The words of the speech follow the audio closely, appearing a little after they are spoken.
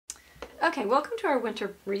Okay, welcome to our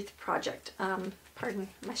winter wreath project. Pardon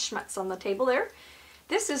my schmutz on the table there.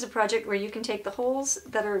 This is a project where you can take the holes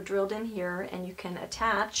that are drilled in here and you can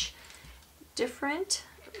attach different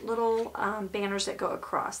little banners that go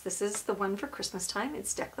across. This is the one for Christmas time.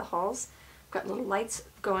 It's Deck the Halls. Got little lights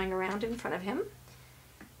going around in front of him.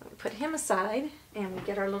 We put him aside and we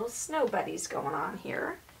get our little snow buddies going on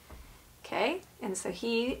here. Okay, and so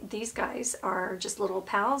these guys are just little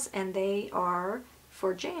pals and they are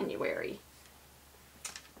for January.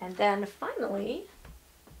 And then finally,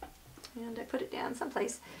 and I put it down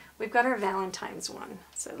someplace, we've got our Valentine's one.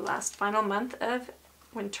 So the last final month of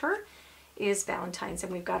winter is Valentine's,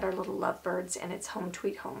 and we've got our little lovebirds, and it's Home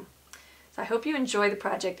Tweet Home. So I hope you enjoy the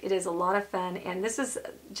project. It is a lot of fun, and this is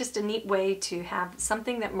just a neat way to have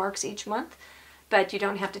something that marks each month, but you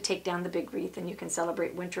don't have to take down the big wreath, and you can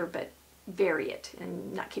celebrate winter, but vary it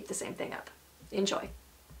and not keep the same thing up. Enjoy.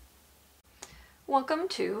 Welcome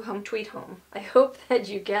to Home Tweet Home. I hope that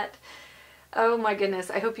you get, oh my goodness,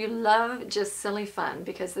 I hope you love just silly fun,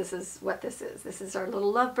 because this is what this is. This is our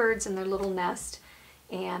little lovebirds and their little nest,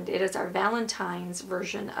 and it is our Valentine's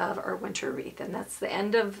version of our winter wreath, and that's the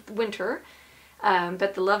end of winter,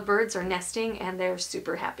 but the lovebirds are nesting and they're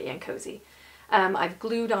super happy and cozy. I've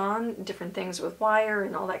glued on different things with wire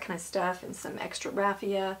and all that kind of stuff, and some extra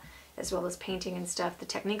raffia, as well as painting and stuff. The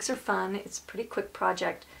techniques are fun. It's a pretty quick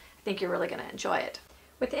project. I think you're really going to enjoy it.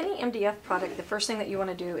 With any MDF product, the first thing that you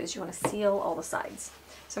want to do is you want to seal all the sides.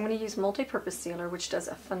 So I'm going to use multi-purpose sealer, which does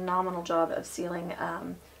a phenomenal job of sealing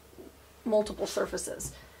multiple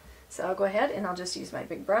surfaces. So I'll go ahead and I'll just use my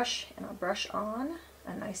big brush and I'll brush on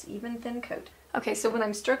a nice even thin coat. Okay, so when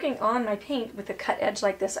I'm stroking on my paint with a cut edge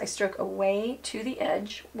like this, I stroke away to the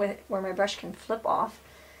edge where my brush can flip off.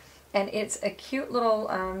 And it's a cute little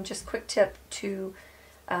just quick tip to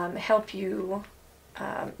help you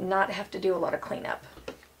not have to do a lot of cleanup.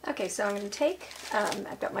 Okay, so I'm going to take,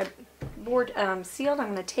 I've got my board sealed.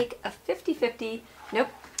 I'm going to take a 50-50, nope,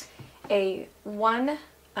 a 1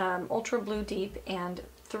 ultra blue deep and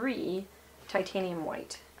 3 titanium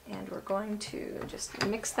white. And we're going to just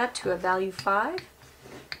mix that to a value 5.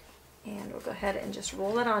 And we'll go ahead and just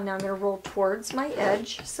roll it on. Now I'm going to roll towards my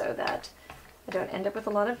edge so that I don't end up with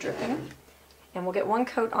a lot of dripping. And we'll get one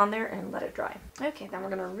coat on there and let it dry. Okay, then we're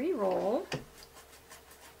going to re-roll.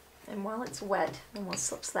 And while it's wet, then we'll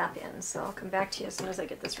slip slap in. So I'll come back to you as soon as I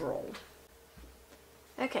get this rolled.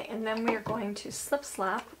 Okay, and then we are going to slip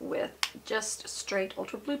slap with just straight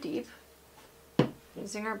ultra blue deep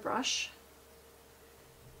using our brush.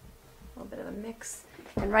 A little bit of a mix.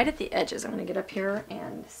 And right at the edges, I'm going to get up here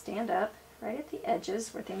and stand up right at the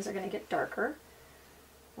edges where things are going to get darker.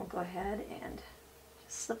 We'll go ahead and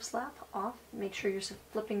just slip slap off. Make sure you're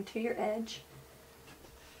flipping to your edge.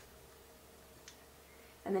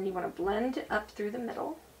 And then you want to blend up through the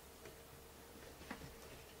middle.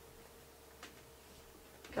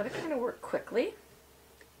 Got to kind of work quickly.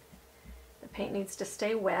 The paint needs to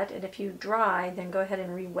stay wet, and if you dry, then go ahead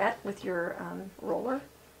and re-wet with your roller.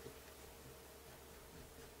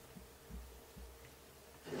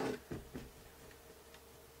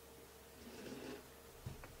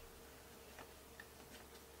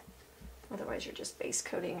 Otherwise you're just base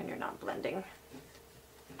coating and you're not blending.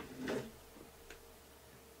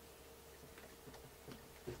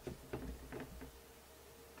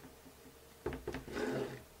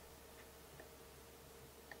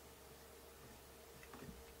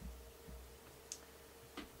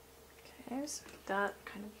 Okay, so that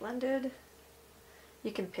kind of blended.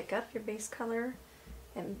 You can pick up your base color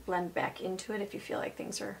and blend back into it if you feel like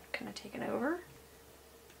things are kind of taken over.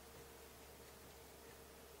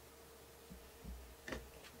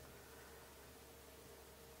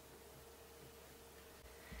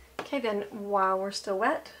 Okay, then while we're still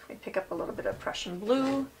wet, we pick up a little bit of Prussian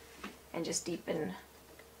blue and just deepen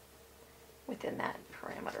within that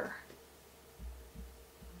parameter.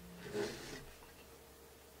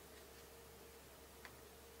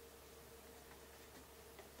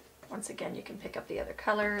 Once again, you can pick up the other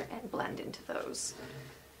color and blend into those.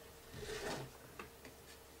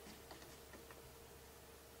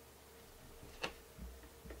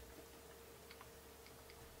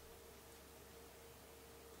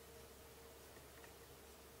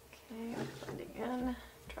 Okay, blending in,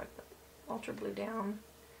 try to put ultra blue down.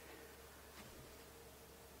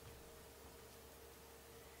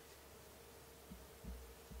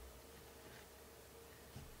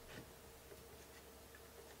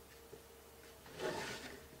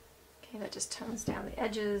 Okay, that just tones down the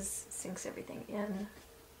edges, sinks everything in.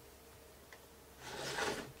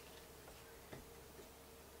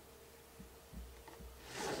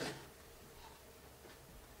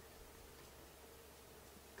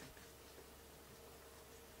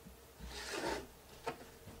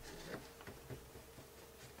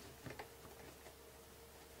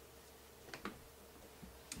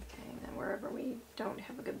 wherever we don't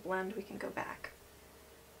have a good blend, we can go back.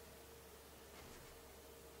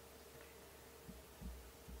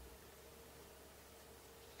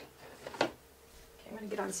 Okay, I'm going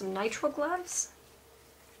to get on some nitrile gloves.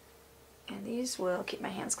 And these will keep my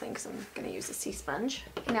hands clean because I'm going to use a sea sponge.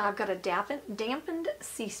 Now I've got a dampened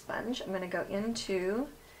sea sponge. I'm going to go into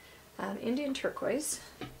Indian turquoise.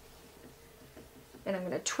 And I'm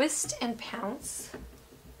going to twist and pounce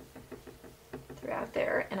throughout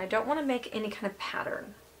there. And I don't want to make any kind of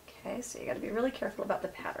pattern. Okay, so you got to be really careful about the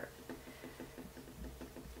pattern.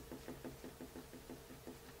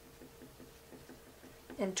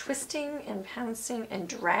 And twisting and pouncing and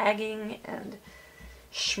dragging and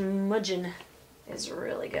smudging is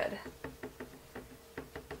really good.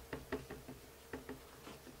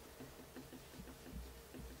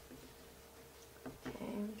 Okay,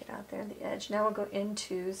 get out there the edge. Now we'll go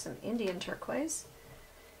into some Indian turquoise.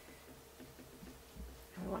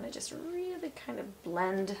 And we want to just really kind of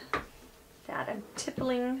blend that. I'm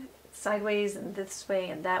tippling sideways and this way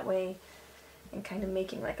and that way and kind of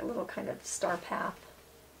making like a little kind of star path.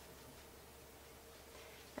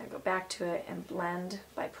 I go back to it and blend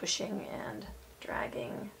by pushing and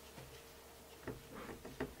dragging.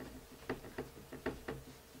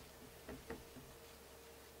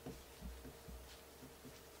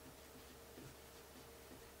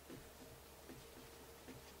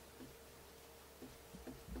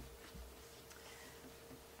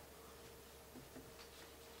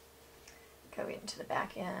 Go into the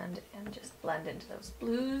back end and just blend into those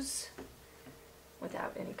blues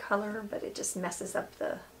without any color, but it just messes up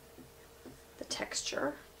the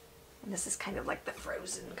texture. And this is kind of like the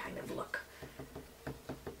frozen kind of look.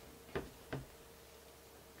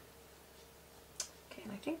 Okay,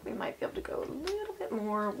 and I think we might be able to go a little bit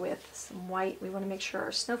more with some white. We want to make sure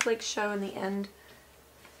our snowflakes show in the end,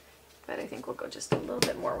 but I think we'll go just a little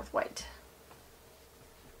bit more with white.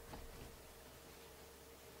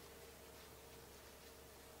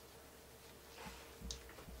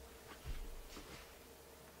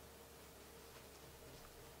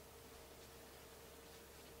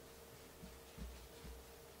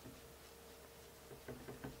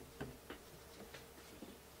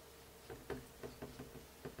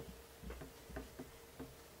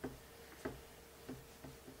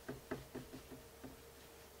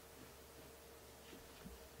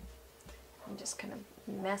 And just kind of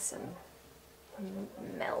mess and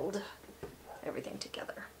meld everything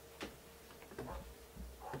together. I'll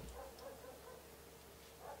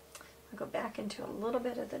go back into a little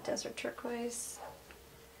bit of the desert turquoise.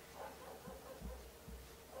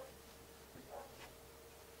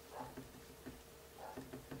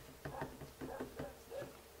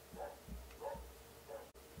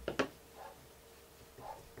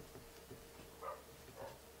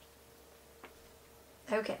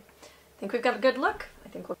 Okay, I think we've got a good look. I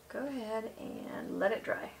think we'll go ahead and let it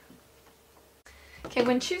dry. Okay,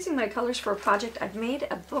 when choosing my colors for a project, I've made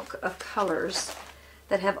a book of colors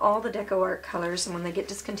that have all the deco art colors, and when they get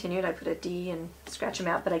discontinued I put a D and scratch them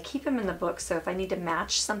out, but I keep them in the book so if I need to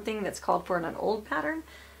match something that's called for in an old pattern,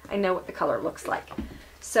 I know what the color looks like.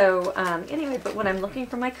 So anyway, but when I'm looking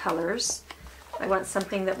for my colors, I want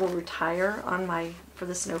something that will retire on for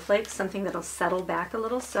the snowflakes, something that'll settle back a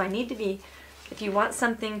little. So I need to be, if you want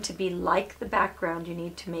something to be like the background, you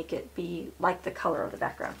need to make it be like the color of the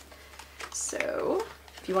background. So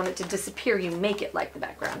if you want it to disappear, you make it like the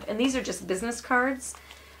background. And these are just business cards.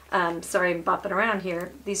 Sorry, I'm bopping around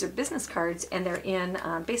here. These are business cards, and they're in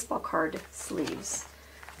baseball card sleeves.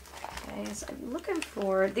 Okay, so I'm looking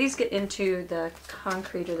for, these get into the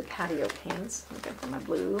concrete or the patio panes. I'm looking for my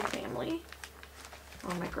blue family,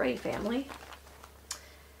 or my gray family.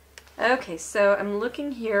 Okay, so I'm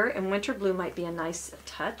looking here, and winter blue might be a nice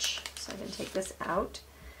touch. So I can take this out,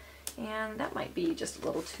 and that might be just a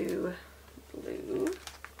little too blue.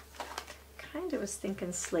 Kind of was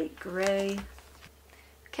thinking slate gray.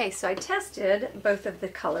 Okay, so I tested both of the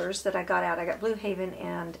colors that I got out. I got Blue Haven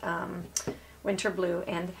and Winter Blue,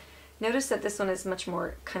 and notice that this one is much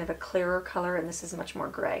more kind of a clearer color, and this is much more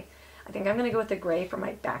gray. I think I'm going to go with the gray for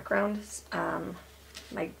my background,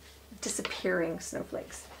 my disappearing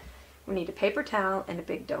snowflakes. We need a paper towel and a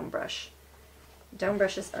big dome brush. Dome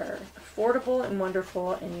brushes are affordable and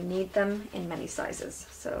wonderful, and you need them in many sizes.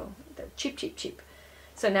 So they're cheap, cheap, cheap.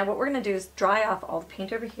 So now what we're going to do is dry off all the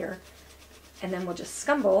paint over here, and then we'll just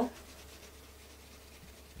scumble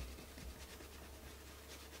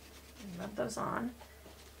and rub those on,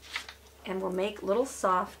 and we'll make little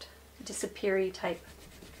soft, disappeary type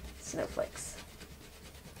snowflakes.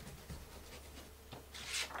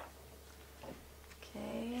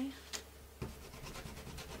 Okay.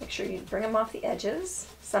 Make sure you bring them off the edges.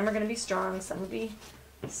 Some are going to be strong, some will be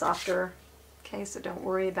softer. Okay, so don't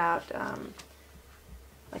worry about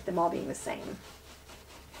like them all being the same.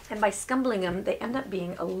 And by scumbling them, they end up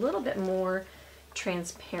being a little bit more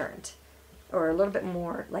transparent, or a little bit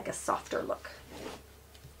more like a softer look.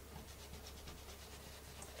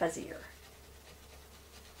 Fuzzier.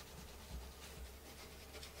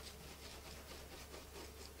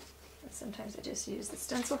 And sometimes I just use the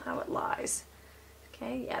stencil how it lies.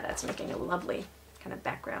 Okay, yeah, that's making a lovely kind of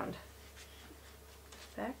background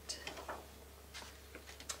effect.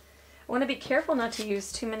 I want to be careful not to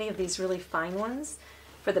use too many of these really fine ones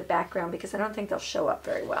for the background because I don't think they'll show up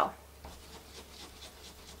very well.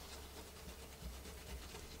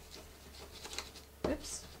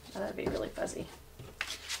 Oops, that would be really fuzzy.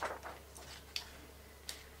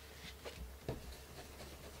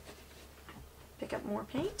 Pick up more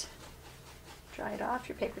paint, dry it off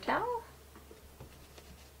your paper towel.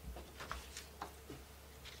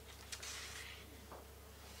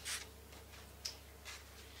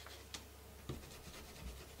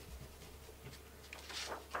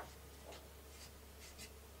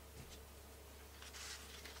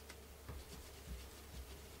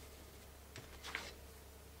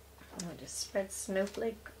 And just spread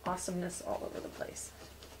snowflake awesomeness all over the place.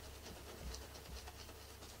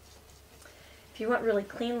 If you want really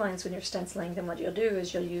clean lines when you're stenciling, then what you'll do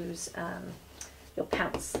is you'll use, you'll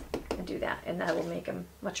pounce and do that, and that will make them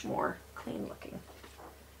much more clean looking.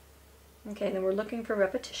 Okay, then we're looking for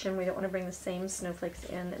repetition. We don't want to bring the same snowflakes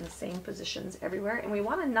in the same positions everywhere, and we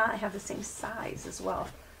want to not have the same size as well.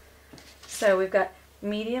 So we've got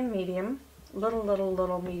medium, medium, little, little,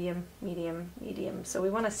 little, medium, medium, medium. So we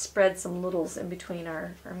want to spread some littles in between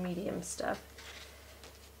our medium stuff.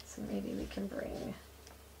 So maybe we can bring...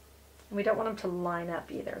 We don't want them to line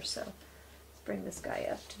up either, so let's bring this guy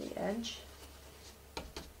up to the edge.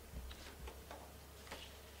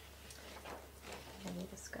 I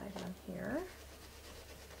need this guy down here.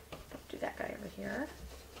 Do that guy over here.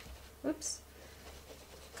 Oops.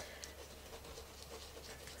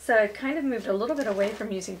 So I've kind of moved a little bit away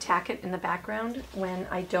from using tacket in the background when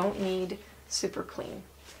I don't need super clean.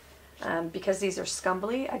 Because these are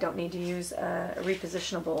scumbly, I don't need to use a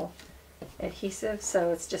repositionable adhesive,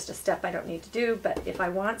 so it's just a step I don't need to do. But if I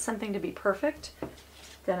want something to be perfect,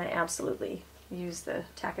 then I absolutely use the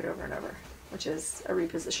tack it over and over, which is a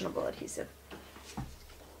repositionable adhesive.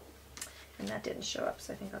 And that didn't show up,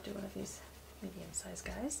 so I think I'll do one of these medium-sized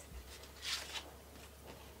guys.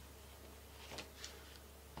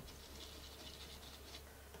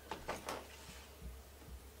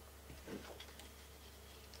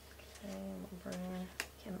 Okay, we'll bring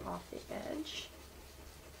him off the edge.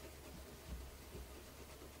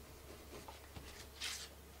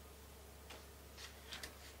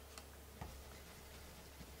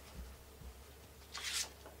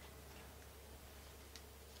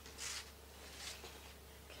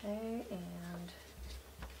 Okay, and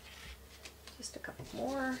just a couple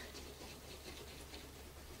more.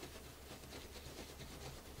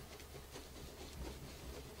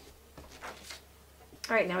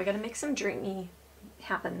 All right, now we got to make some dreamy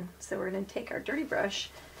happen. So we're going to take our dirty brush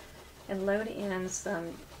and load in some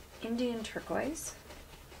Indian turquoise.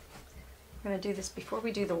 We're going to do this before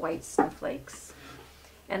we do the white snowflakes.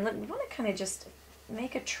 And we want to kind of just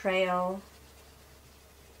make a trail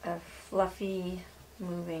of fluffy,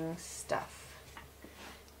 moving stuff.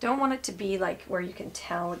 Don't want it to be like where you can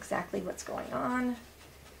tell exactly what's going on.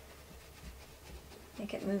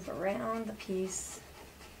 Make it move around the piece.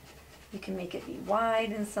 You can make it be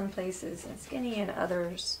wide in some places and skinny in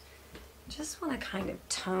others. Just want to kind of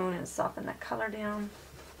tone and soften that color down.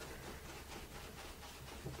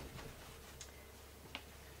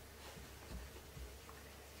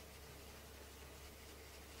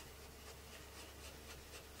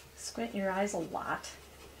 Squint your eyes a lot.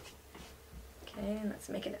 Okay, and that's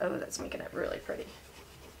making it really pretty.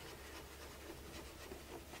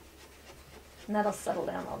 And that'll settle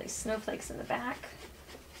down all these snowflakes in the back.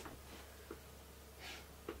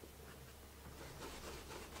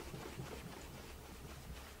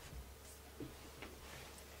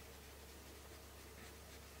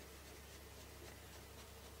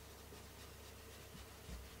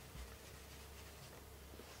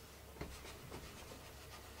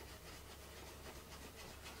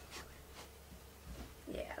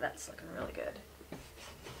 That's looking really good.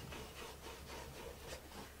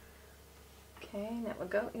 Okay, now we'll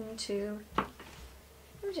go into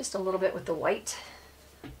just a little bit with the white.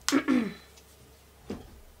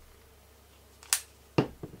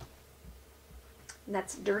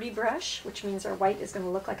 That's dirty brush, which means our white is going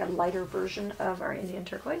to look like a lighter version of our Indian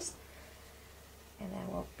turquoise. And then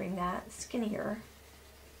we'll that skinnier.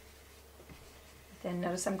 Then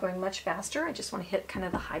notice I'm going much faster. I just want to hit kind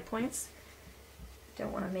of the high points.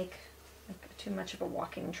 Don't want to make like too much of a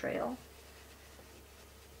walking trail.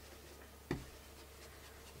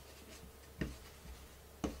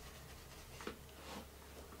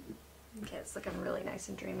 Okay, it's looking really nice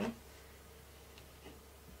and dreamy.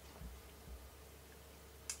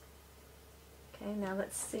 Okay, now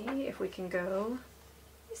let's see if we can go,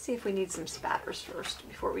 let's see if we need some spatters first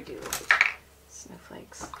before we do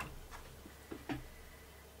snowflakes.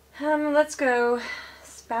 Let's go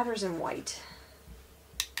spatters in white.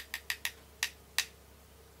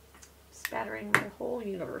 Spattering my whole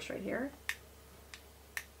universe right here.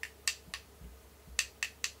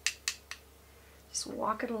 Just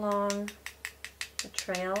walk it along the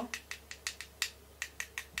trail.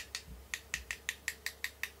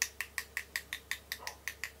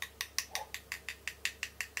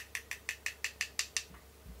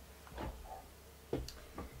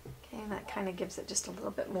 Okay, that kind of gives it just a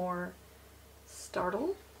little bit more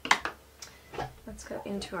startle. Let's go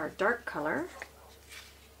into our dark color.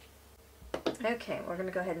 Okay, we're going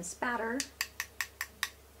to go ahead and spatter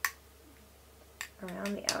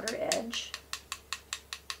around the outer edge.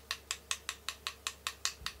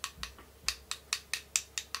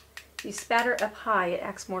 If you spatter up high, it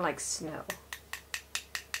acts more like snow.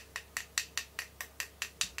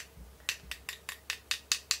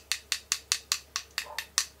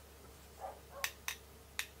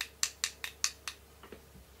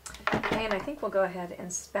 Okay, and I think we'll go ahead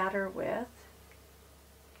and spatter with,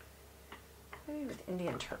 maybe with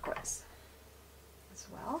Indian turquoise as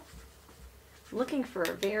well. Looking for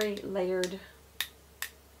a very layered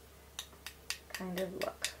kind of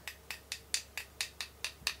look.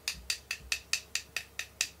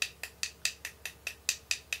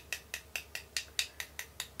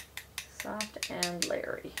 Soft and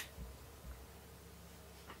layery.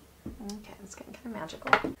 Okay, it's getting kind of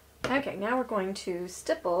magical. Okay, now we're going to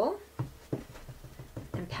stipple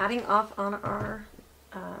and patting off on our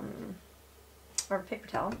paper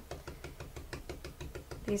towel.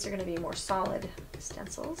 These are going to be more solid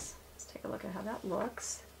stencils. Let's take a look at how that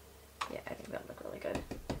looks. Yeah, I think that'll look really good.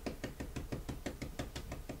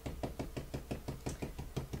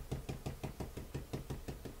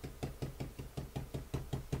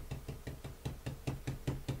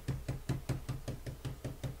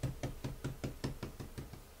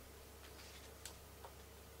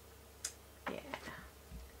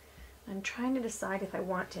 I'm trying to decide if I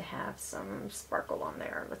want to have some sparkle on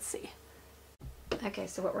there. Let's see. Okay,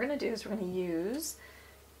 so what we're going to do is we're going to use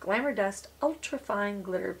Glamour Dust Ultra Fine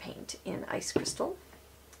Glitter Paint in Ice Crystal.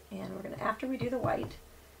 And we're going to, after we do the white,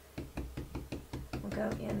 we'll go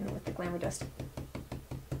in with the Glamour Dust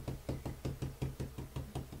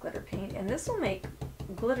Glitter Paint. And this will make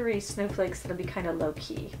glittery snowflakes that'll be kind of low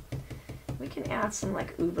key. We can add some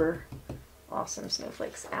like uber awesome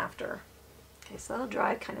snowflakes after. Okay, so that'll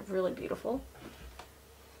dry kind of really beautiful.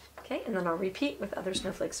 Okay, and then I'll repeat with other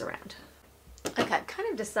snowflakes around. Okay, I've kind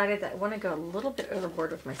of decided that I want to go a little bit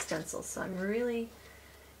overboard with my stencils, so I'm really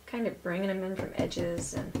kind of bringing them in from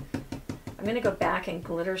edges, and I'm going to go back and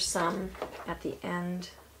glitter some at the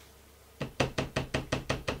end. So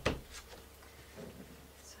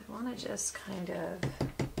I want to just kind of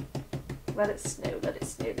let it snow, let it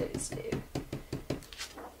snow, let it snow.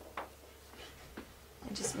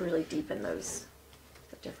 And just really deepen those,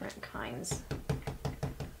 the different kinds.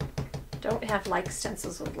 Don't have like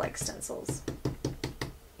stencils with like stencils.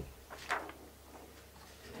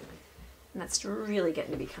 And that's really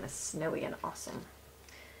getting to be kind of snowy and awesome.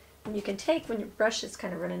 And you can take, when your brush is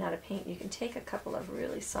kind of running out of paint, you can take a couple of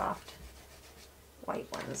really soft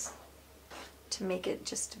white ones to make it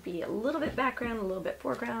just to be a little bit background, a little bit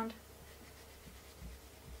foreground.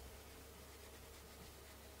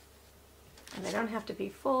 And they don't have to be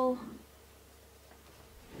full.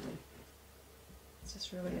 It's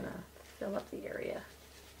just really going to fill up the area.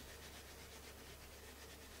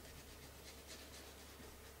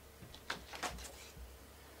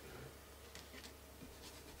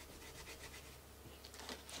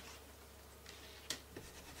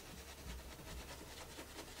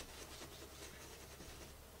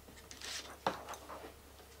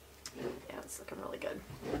 Yeah, it's looking really good.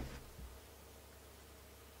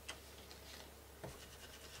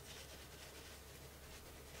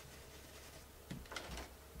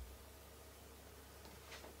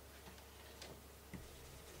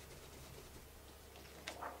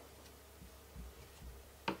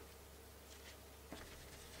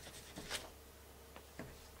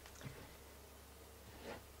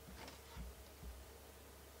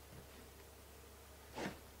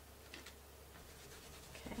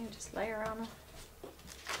 Just layer on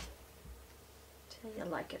till you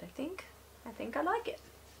like it, I think. I think I like it.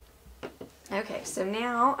 Okay, so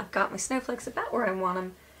now I've got my snowflakes about where I want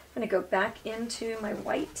them. I'm going to go back into my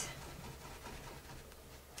white.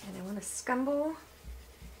 And I want to scumble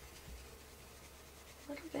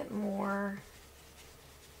a little bit more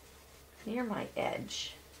near my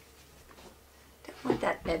edge. Don't want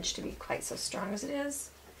that edge to be quite so strong as it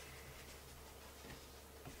is.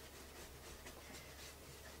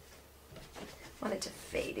 I want it to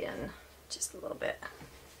fade in just a little bit.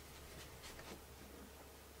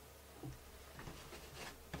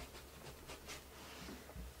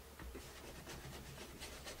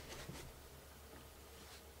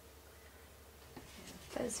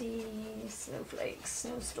 Fuzzy snowflakes,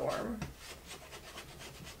 snowstorm.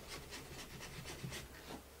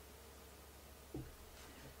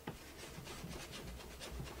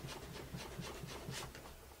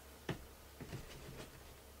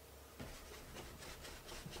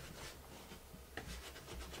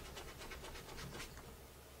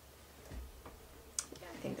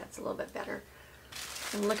 I think that's a little bit better.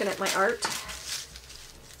 I'm looking at my art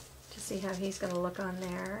to see how he's going to look on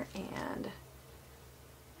there, and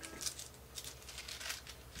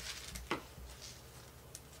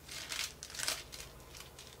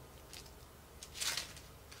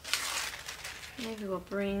maybe we'll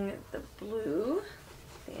bring the blue,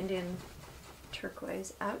 the Indian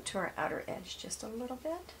turquoise, out to our outer edge just a little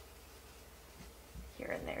bit.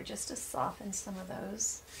 Here and there, just to soften some of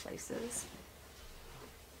those places.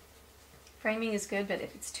 Framing is good, but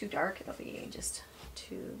if it's too dark, it'll be just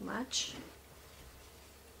too much.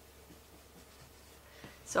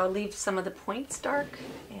 So I'll leave some of the points dark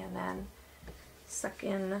and then suck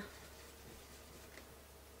in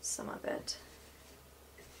some of it.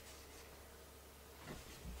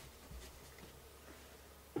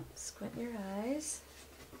 Squint your eyes.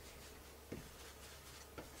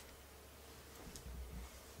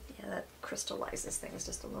 Yeah, that crystallizes things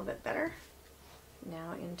just a little bit better.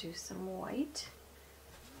 Now into some white,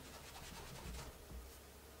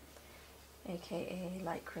 aka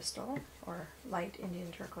light crystal or light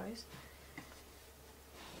Indian turquoise.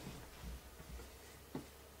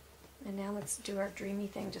 And now let's do our dreamy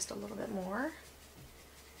thing just a little bit more.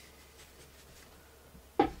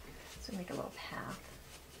 So make a little path.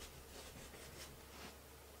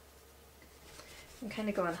 I'm kind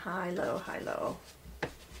of going high, low, high, low.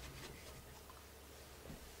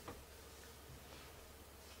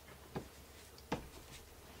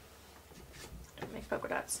 Don't make polka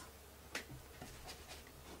dots.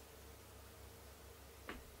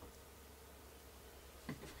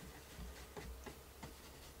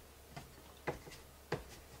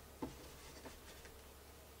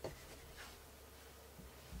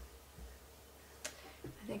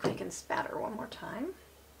 I think we can spatter one more time.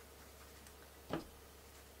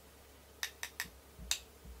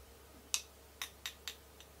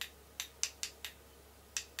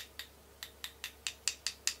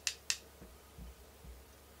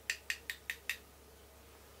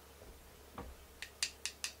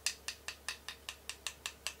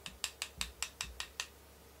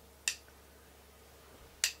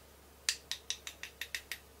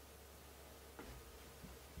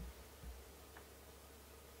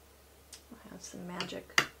 Some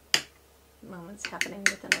magic moments happening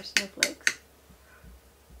within our snowflakes.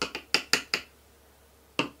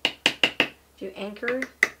 If you anchor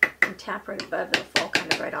and tap right above, it'll fall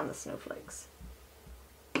kind of right on the snowflakes.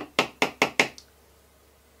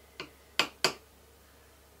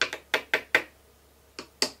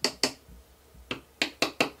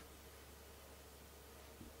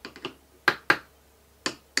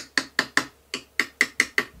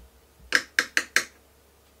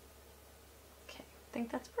 I think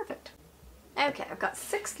that's perfect. Okay, I've got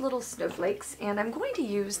 6 little snowflakes, and I'm going to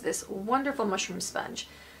use this wonderful mushroom sponge.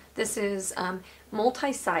 This is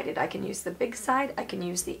multi-sided. I can use the big side, I can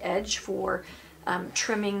use the edge for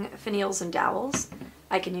trimming finials and dowels.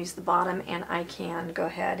 I can use the bottom, and I can go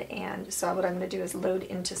ahead and, so what I'm going to do is load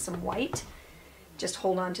into some white. Just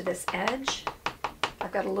hold on to this edge.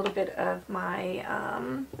 I've got a little bit of my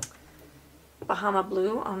Bahama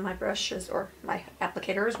blue on my brushes, or my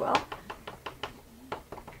applicator as well.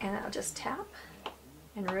 And I'll just tap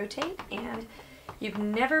and rotate, and you've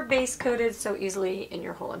never base coated so easily in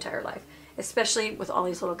your whole entire life, especially with all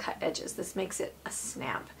these little cut edges. This makes it a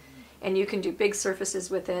snap, and you can do big surfaces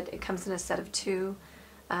with it. It comes in a set of 2,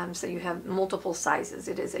 so you have multiple sizes.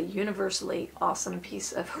 It is a universally awesome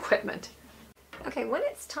piece of equipment. Okay, when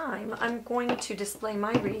it's time, I'm going to display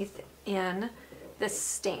my wreath in this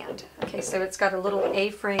stand. Okay, so it's got a little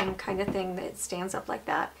A-frame kind of thing that stands up like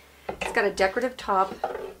that. It's got a decorative top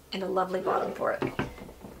and a lovely bottom for it.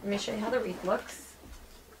 Let me show you how the wreath looks.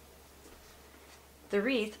 The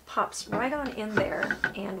wreath pops right on in there,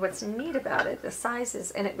 and what's neat about it, the size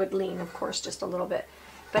is, and it would lean, of course, just a little bit,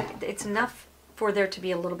 but it's enough for there to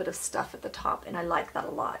be a little bit of stuff at the top, and I like that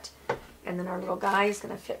a lot. And then our little guy is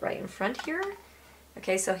going to fit right in front here.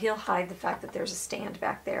 Okay, so he'll hide the fact that there's a stand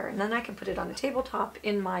back there, and then I can put it on a tabletop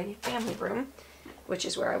in my family room, which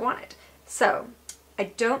is where I want it. So, I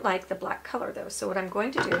don't like the black color though, so what I'm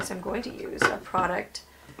going to do is I'm going to use a product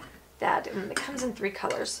that it comes in 3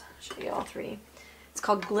 colors. I'll show you all 3. It's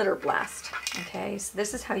called Glitter Blast. Okay, so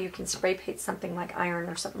this is how you can spray paint something like iron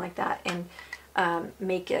or something like that and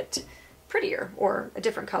make it prettier or a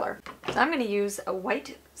different color. So I'm going to use a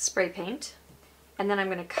white spray paint, and then I'm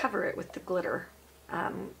going to cover it with the glitter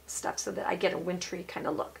stuff so that I get a wintry kind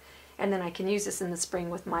of look. And then I can use this in the spring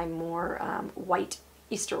with my more white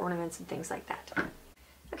Easter ornaments and things like that.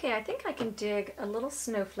 Okay, I think I can dig a little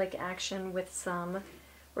snowflake action with some.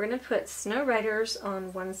 We're going to put Snow Riders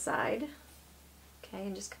on one side. Okay,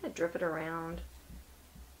 and just kind of drip it around.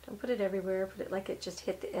 Don't put it everywhere, put it like it just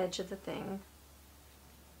hit the edge of the thing.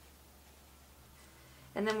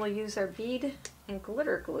 And then we'll use our bead and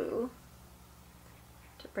glitter glue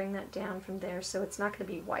to bring that down from there, so it's not going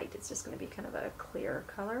to be white, it's just going to be kind of a clear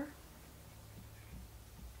color.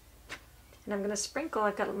 And I'm going to sprinkle,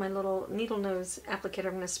 I've got my little needle nose applicator,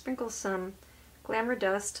 I'm going to sprinkle some glamour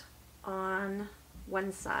dust on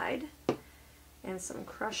one side and some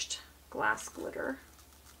crushed glass glitter,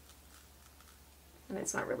 and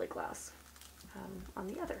it's not really glass, on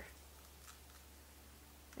the other.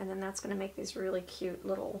 And then that's going to make these really cute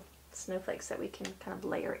little snowflakes that we can kind of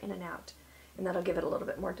layer in and out, and that'll give it a little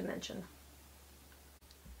bit more dimension.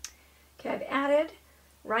 Okay, I've added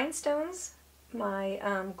rhinestones, my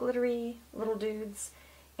glittery little dudes,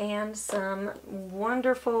 and some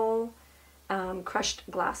wonderful crushed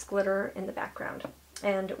glass glitter in the background.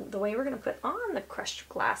 And the way we're going to put on the crushed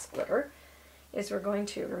glass glitter is we're going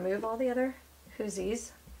to remove all the other hoosies.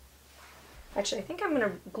 Actually, I think I'm going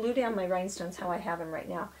to glue down my rhinestones how I have them right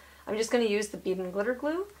now. I'm just going to use the bead and glitter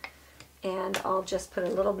glue, and I'll just put a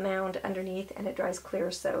little mound underneath, and it dries clear,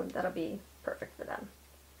 so that'll be perfect for them.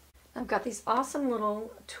 I've got these awesome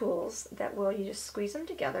little tools that you just squeeze them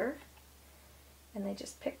together, and they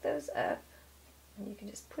just pick those up, and you can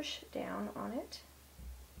just push down on it.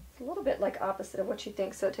 It's a little bit like opposite of what you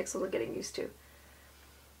think, so it takes a little getting used to.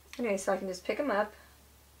 Anyway, so I can just pick them up,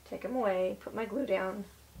 take them away, put my glue down,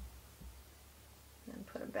 and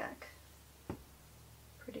put them back.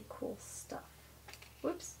 Pretty cool stuff.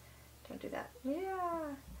 Whoops, don't do that. Yeah.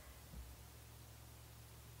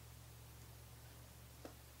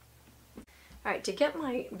 Alright, to get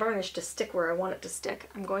my varnish to stick where I want it to stick,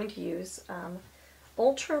 I'm going to use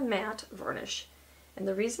Ultra Matte Varnish. And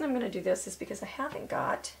the reason I'm going to do this is because I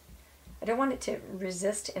don't want it to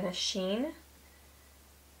resist in a sheen.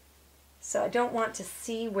 So I don't want to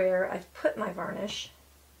see where I've put my varnish.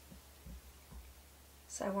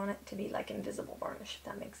 So I want it to be like invisible varnish, if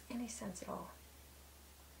that makes any sense at all.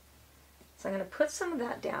 So I'm going to put some of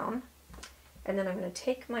that down, and then I'm going to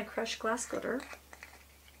take my crushed glass glitter.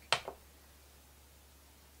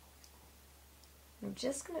 I'm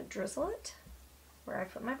just going to drizzle it where I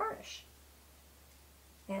put my varnish.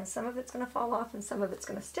 And some of it's going to fall off and some of it's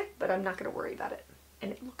going to stick, but I'm not going to worry about it.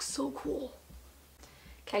 And it looks so cool.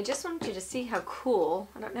 Okay, I just wanted you to see how cool,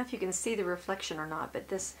 I don't know if you can see the reflection or not,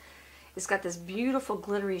 but it's got this beautiful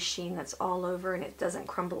glittery sheen that's all over, and it doesn't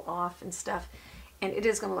crumble off and stuff. And it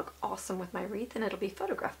is going to look awesome with my wreath, and it'll be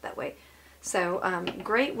photographed that way. So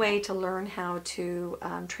great way to learn how to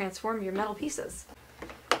transform your metal pieces.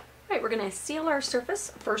 Alright, we're going to seal our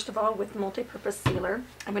surface, first of all, with multi-purpose sealer.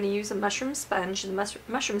 I'm going to use a mushroom sponge. The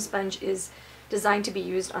mushroom sponge is designed to be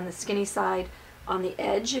used on the skinny side, on the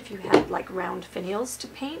edge if you have like round finials to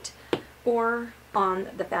paint, or on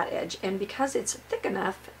the fat edge. And because it's thick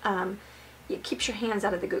enough, it keeps your hands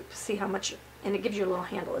out of the goop. See how much, and it gives you a little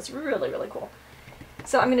handle. It's really, really cool.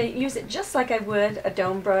 So I'm going to use it just like I would a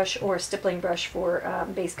dome brush or a stippling brush for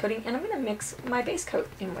base coating, and I'm going to mix my base coat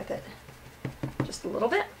in with it just a little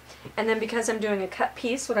bit. And then because I'm doing a cut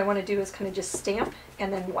piece, what I want to do is kind of just stamp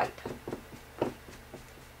and then wipe.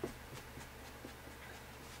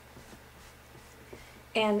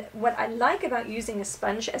 And what I like about using a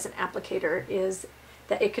sponge as an applicator is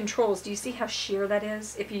that it controls, do you see how sheer that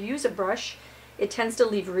is? If you use a brush, it tends to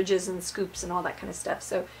leave ridges and scoops and all that kind of stuff.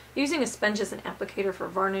 So using a sponge as an applicator for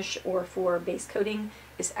varnish or for base coating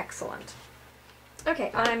is excellent.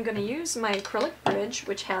 Okay, I'm going to use my acrylic bridge,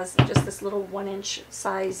 which has just this little 1-inch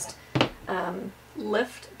sized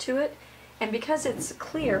lift to it. And because it's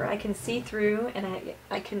clear, I can see through, and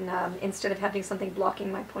I can, instead of having something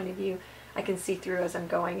blocking my point of view, I can see through as I'm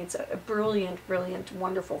going. It's a brilliant, brilliant,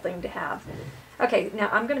 wonderful thing to have. Okay, now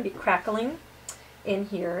I'm going to be crackling in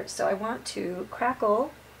here, so I want to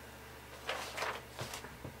crackle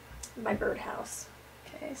my birdhouse.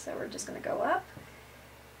 Okay, so we're just going to go up,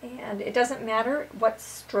 and it doesn't matter what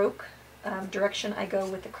stroke direction I go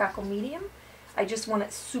with the crackle medium. I just want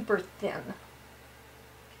it super thin.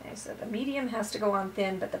 Okay, so the medium has to go on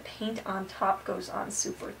thin, but the paint on top goes on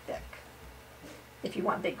super thick. If you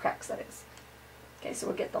want big cracks, that is. Okay, so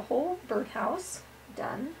we'll get the whole birdhouse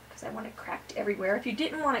done, because I want it cracked everywhere. If you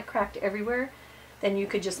didn't want it cracked everywhere, then you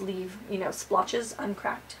could just leave, you know, splotches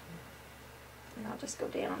uncracked. And I'll just go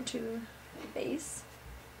down to the base.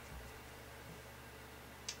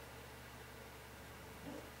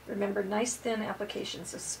 Remember, nice thin application,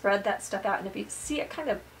 so spread that stuff out, and if you see it kind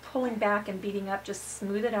of pulling back and beating up, just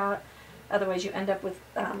smooth it out. Otherwise you end up with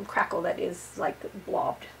crackle that is like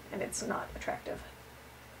blobbed, and it's not attractive.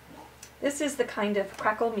 This is the kind of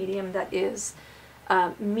crackle medium that is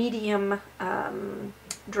medium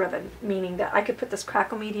driven, meaning that I could put this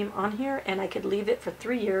crackle medium on here and I could leave it for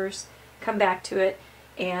 3 years, come back to it,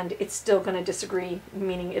 and it's still going to disagree,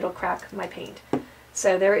 meaning it'll crack my paint.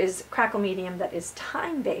 So there is crackle medium that is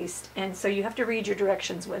time-based, and so you have to read your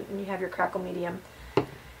directions when you have your crackle medium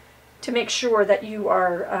to make sure that you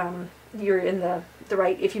are you're in the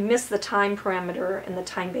right. If you miss the time parameter in the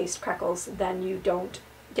time-based crackles, then you don't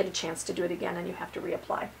get a chance to do it again, and you have to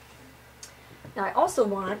reapply. Now I also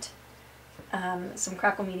want some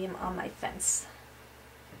crackle medium on my fence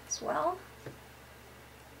as well.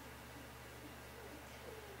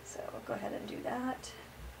 So I'll go ahead and do that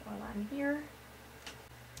while I'm here.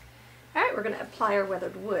 Alright, we're going to apply our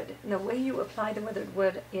weathered wood. And the way you apply the weathered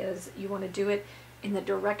wood is you want to do it in the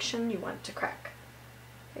direction you want it to crack.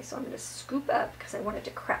 Okay, so I'm going to scoop up, because I want it to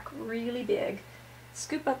crack really big,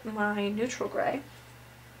 scoop up my neutral gray.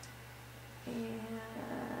 And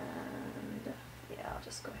yeah, I'll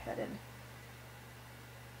just go ahead and,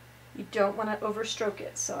 you don't want to overstroke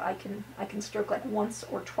it, so I can stroke like once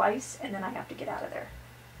or twice, and then I have to get out of there.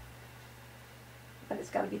 But it's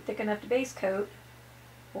got to be thick enough to base coat,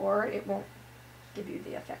 or it won't give you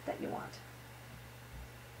the effect that you want.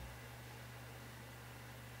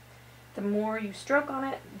 The more you stroke on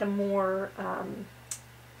it, the more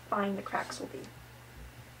fine the cracks will be.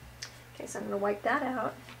 Okay, so I'm going to wipe that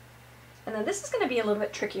out. And then this is going to be a little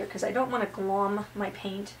bit trickier because I don't want to glom my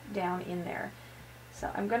paint down in there. So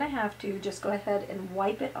I'm going to have to just go ahead and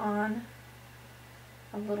wipe it on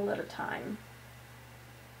a little at a time.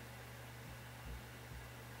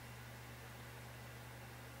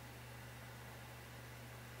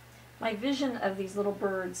 My vision of these little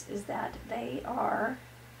birds is that they are,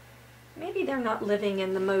 maybe they're not living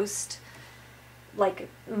in the most like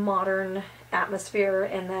modern atmosphere,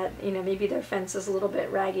 and that, you know, maybe their fence is a little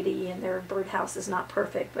bit raggedy and their birdhouse is not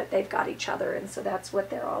perfect, but they've got each other, and so that's what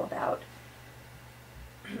they're all about.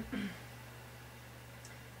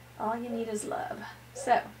 All you need is love.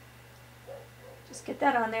 So just get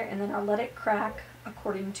that on there, and then I'll let it crack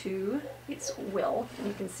according to its will, and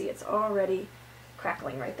you can see it's already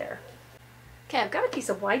crackling right there. Okay, I've got a piece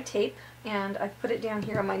of white tape, and I've put it down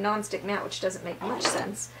here on my non-stick mat, which doesn't make much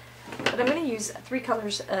sense. But I'm going to use 3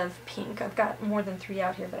 colors of pink. I've got more than 3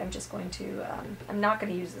 out here, but I'm just going to, I'm not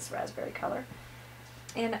going to use this raspberry color.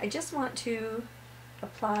 And I just want to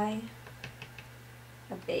apply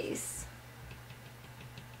a base,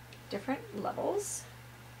 different levels.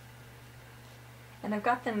 And I've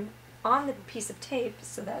got them on the piece of tape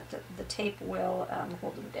so that the tape will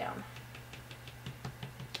hold them down.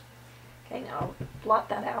 Okay, now I'll blot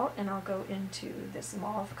that out, and I'll go into this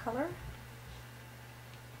mauve color.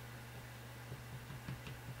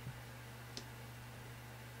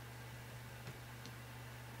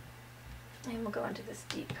 And we'll go into this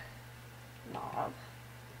deep mauve.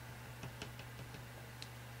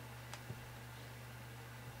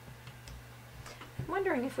 I'm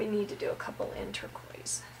wondering if we need to do a couple in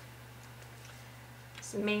turquoise.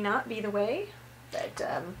 This may not be the way, but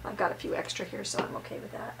I've got a few extra here, so I'm okay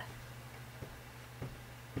with that.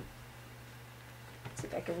 See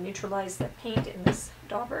if I can neutralize the paint in this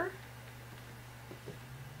dauber.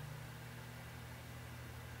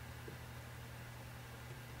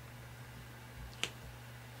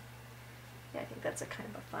 Yeah, I think that's a kind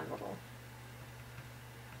of a fun little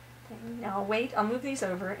thing. Now I'll move these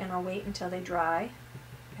over, and I'll wait until they dry,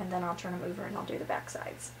 and then I'll turn them over and I'll do the back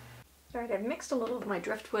sides. Alright, I've mixed a little of my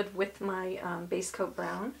driftwood with my base coat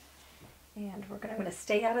brown, and I'm going to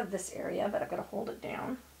stay out of this area, but I'm going to hold it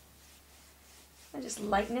down. I just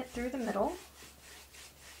lighten it through the middle.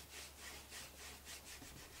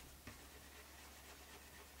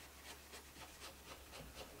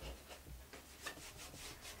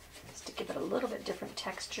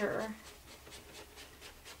 texture.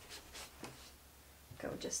 Go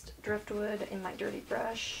just driftwood in my dirty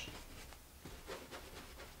brush.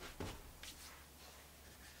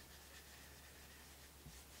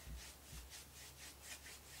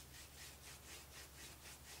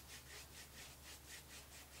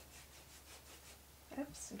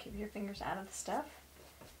 Oops, and keep your fingers out of the stuff.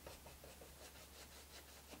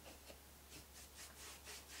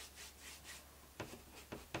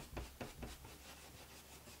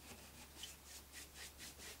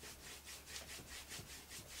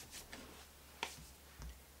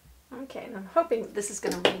 Okay, and I'm hoping this is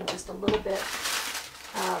going to read just a little bit,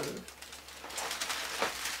 I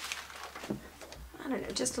don't know,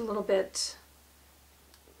 just a little bit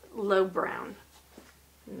low brown.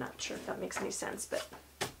 I'm not sure if that makes any sense, but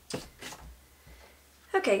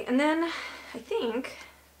okay. And then I think,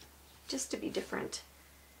 just to be different,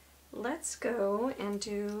 let's go and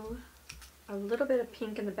do a little bit of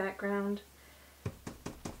pink in the background.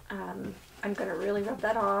 I'm going to really rub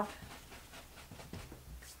that off.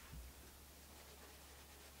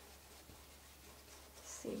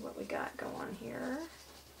 See what we got going here.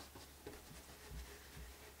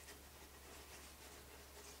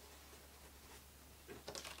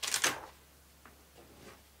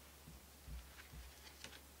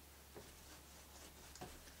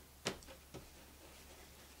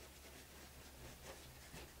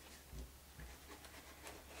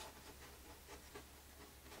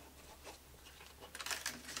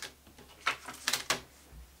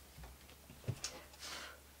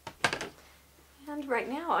 And right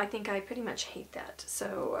now, I think I pretty much hate that.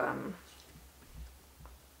 So,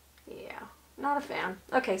 yeah, not a fan.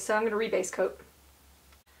 Okay, so I'm going to rebase coat.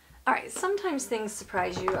 Alright, sometimes things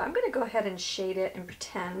surprise you. I'm going to go ahead and shade it and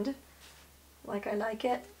pretend like I like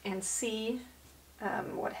it and see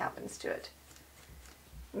what happens to it.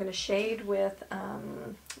 I'm going to shade with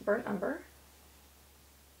burnt umber.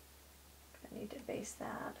 I need to base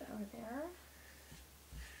that over there.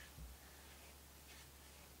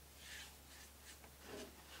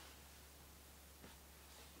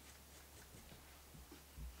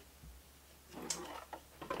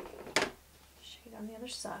 Shade on the other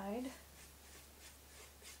side.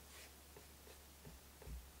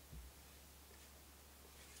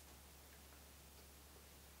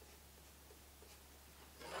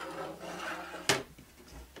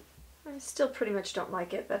 I still pretty much don't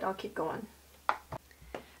like it, but I'll keep going.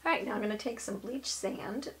 Alright, now I'm going to take some bleach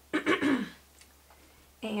sand and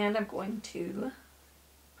I'm going to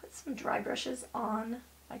put some dry brushes on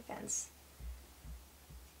my fence.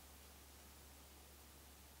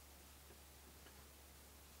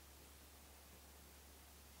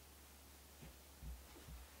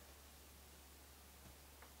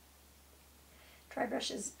 Dry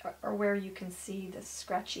brushes are where you can see the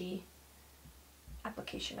scratchy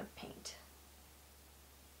application of paint.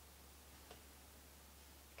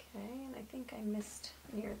 Okay, and I think I missed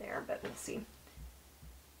near there, but we'll see.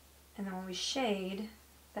 And then when we shade,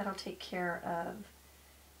 that'll take care of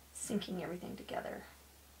syncing everything together.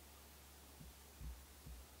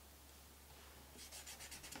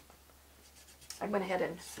 I went ahead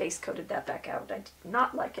and base coated that back out. I did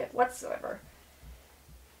not like it whatsoever.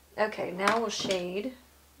 Okay, now we'll shade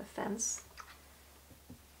the fence.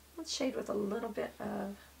 Let's shade with a little bit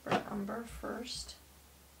of burnt umber first.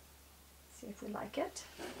 See if we like it.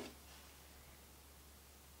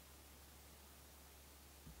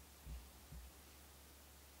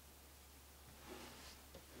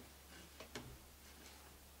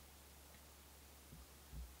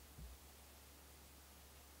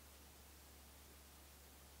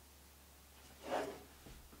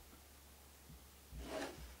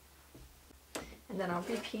 And then I'll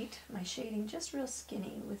repeat my shading just real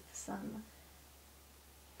skinny with some,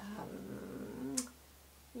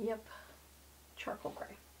 charcoal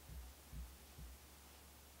gray.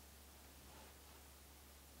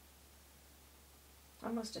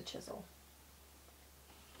 Almost a chisel.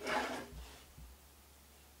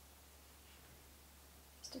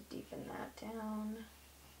 Just to deepen that down.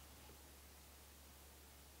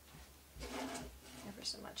 Ever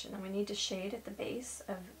so much. And then we need to shade at the base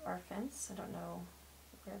of our fence. I don't know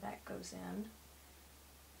where that goes in.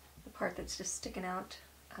 The part that's just sticking out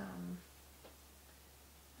of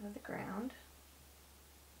the ground.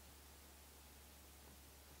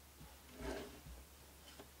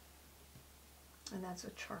 And that's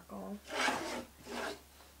with charcoal.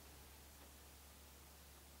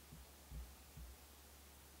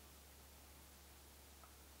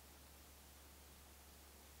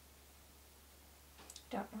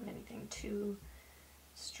 Don't want anything too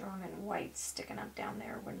strong and white sticking up down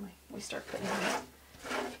there when we start putting in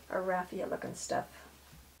our raffia looking stuff.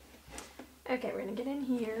 Okay, we're gonna get in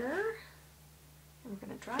here and we're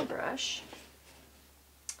gonna dry brush.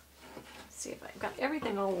 Let's see if I've got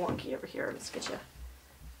everything all wonky over here. Let's get you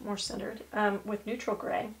more centered with neutral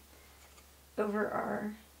gray over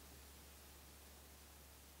our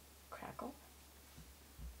crackle.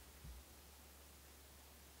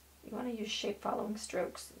 You want to use shape following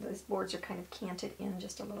strokes. These boards are kind of canted in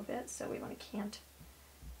just a little bit, so we want to cant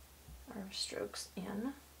our strokes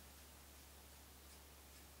in.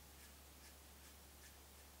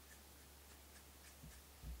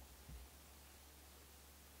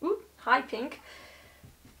 Ooh, hi pink.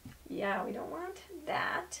 Yeah, we don't want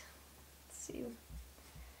that. Let's see.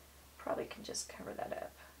 Probably can just cover that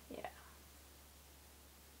up. Yeah.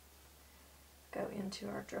 Go into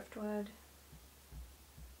our driftwood.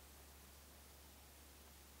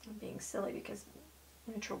 I'm being silly because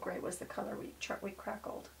neutral gray was the color we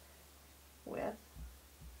crackled with.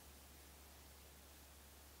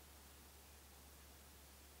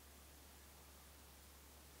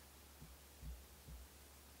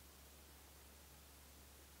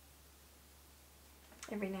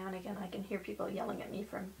 Every now and again I can hear people yelling at me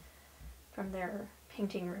from their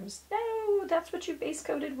painting rooms. No, that's what you base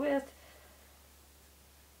coated with.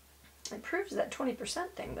 It proves that 20%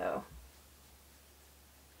 thing though.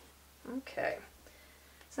 Okay,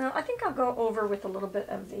 so I think I'll go over with a little bit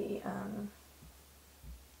of the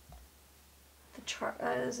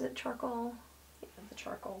is it charcoal? Yeah, the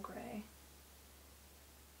charcoal gray,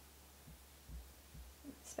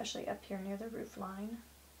 especially up here near the roof line.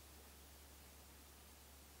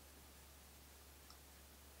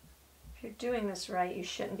 If you're doing this right, you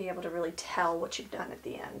shouldn't be able to really tell what you've done at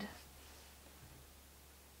the end.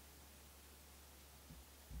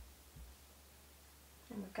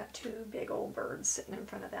 And we've got two big old birds sitting in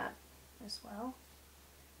front of that as well.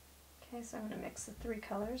 Okay, so I'm going to mix the three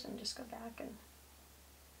colors and just go back and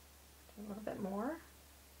do a little bit more.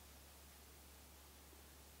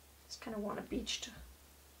 Just kind of want a beechwood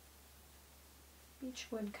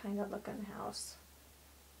kind of looking house.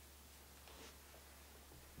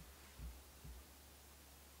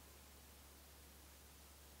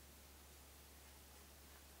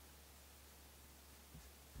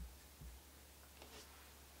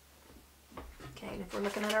 Okay, and if we're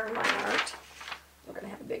looking at our line art, we're going to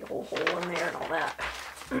have a big hole in there and all that.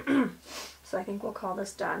 So I think we'll call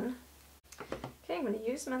this done. Okay, I'm going to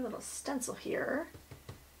use my little stencil here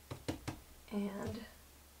and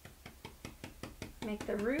make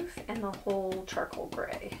the roof and the whole charcoal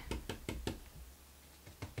gray.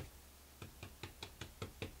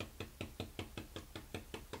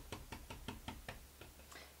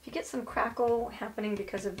 If you get some crackle happening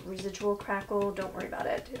because of residual crackle, don't worry about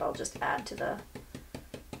it. It'll just add to the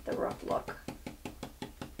rough look.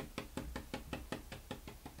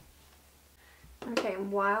 Okay,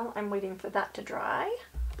 and while I'm waiting for that to dry,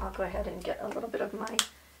 I'll go ahead and get a little bit of my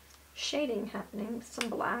shading happening with some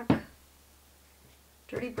black,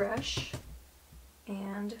 dirty brush,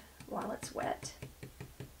 and while it's wet,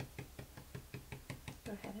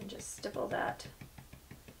 go ahead and just stipple that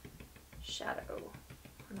shadow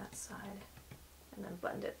on that side and then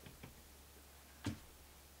blend it.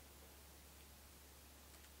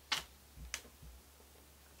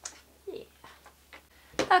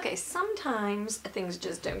 Okay, sometimes things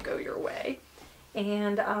just don't go your way,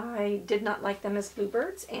 and I did not like them as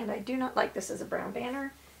bluebirds, and I do not like this as a brown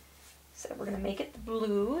banner, so we're going to make it the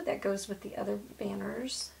blue that goes with the other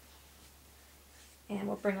banners, and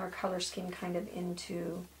we'll bring our color scheme kind of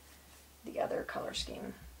into the other color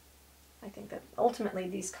scheme. I think that ultimately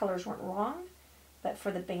these colors weren't wrong, but for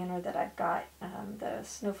the banner that I've got, the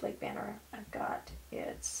snowflake banner I've got,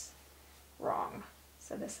 it's wrong.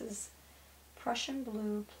 So this is Prussian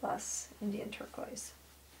blue plus Indian turquoise,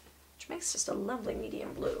 which makes just a lovely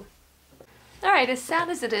medium blue. Alright, as sad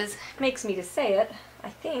as it is, makes me to say it, I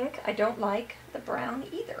think I don't like the brown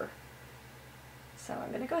either. So I'm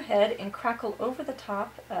going to go ahead and crackle over the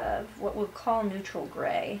top of what we'll call neutral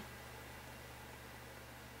gray.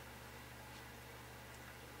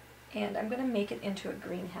 And I'm going to make it into a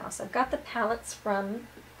greenhouse. I've got the palettes from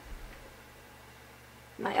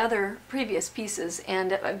my other previous pieces,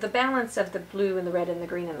 and the balance of the blue and the red and the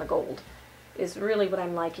green and the gold is really what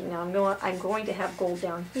I'm liking. Now I'm going to have gold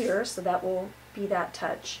down here, so that will be that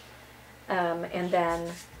touch. And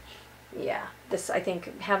then, yeah, this, I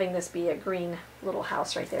think having this be a green little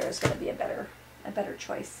house right there is going to be a better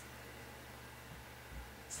choice.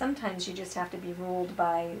 Sometimes you just have to be ruled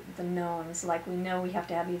by the knowns, like we know we have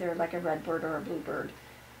to have either like a red bird or a blue bird,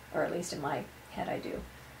 or at least in my head I do.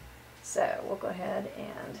 So we'll go ahead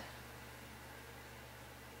and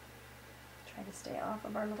try to stay off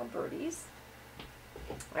of our little birdies.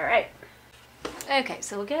 All right. Okay,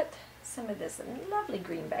 so we'll get some of this lovely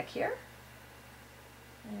green back here.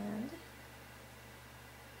 And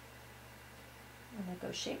I'm going to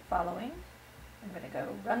go shape following. I'm going to go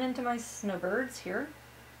run into my snowbirds here.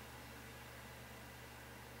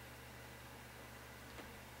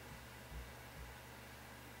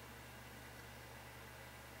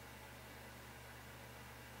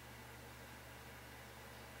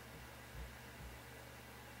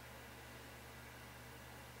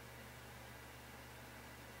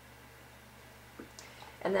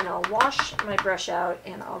 And then I'll wash my brush out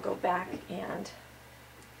and I'll go back and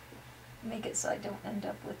make it so I don't end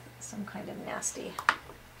up with some kind of nasty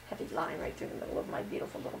heavy line right through the middle of my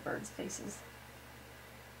beautiful little birds' faces.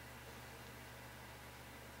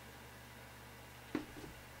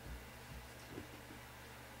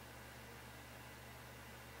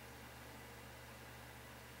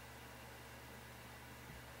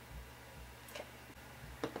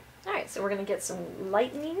 Alright, so we're going to get some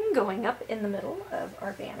lightning going up in the middle of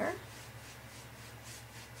our banner.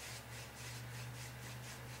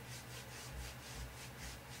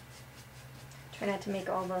 Try not to make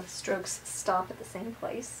all the strokes stop at the same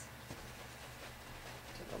place.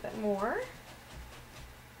 Do a little bit more.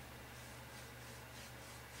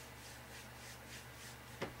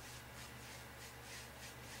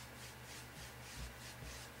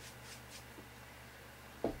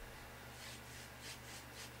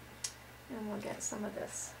 And we'll get some of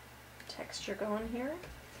this texture going here.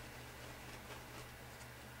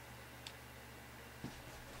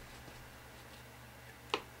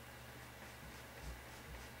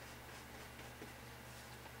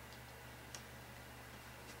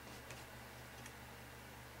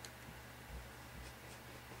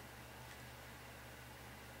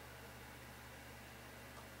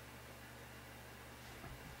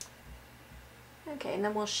 Okay, and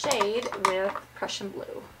then we'll shade with Prussian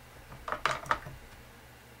blue.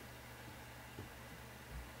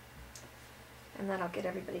 And that'll get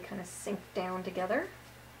everybody kind of synced down together.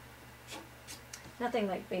 Nothing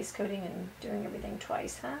like base coating and doing everything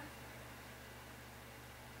twice, huh?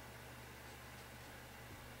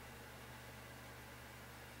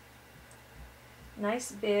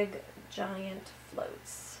 Nice big giant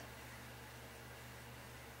floats.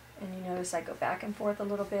 And you notice I go back and forth a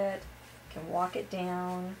little bit, can walk it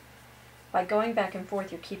down. By going back and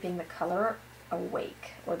forth, you're keeping the color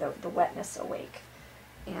awake, or the wetness awake.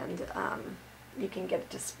 And you can get it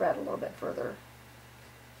to spread a little bit further.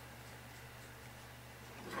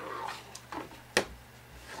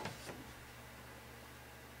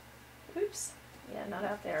 Oops, yeah, not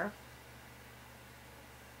out there.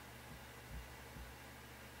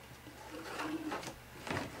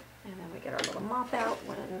 And then we get our little mop out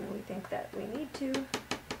when we think that we need to.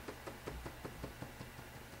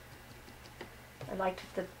 I liked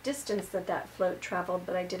the distance that that float traveled,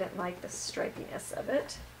 but I didn't like the stripiness of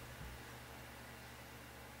it.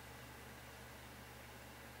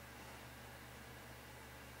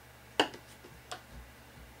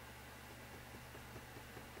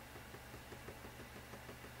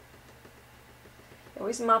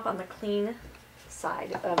 Always mop on the clean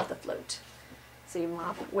side of the float. So you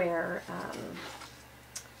mop where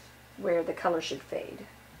the color should fade.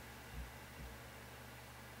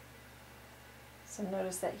 So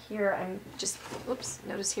notice that here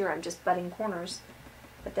notice here I'm just butting corners,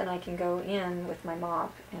 but then I can go in with my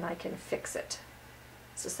mop and I can fix it.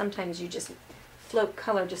 So sometimes you just float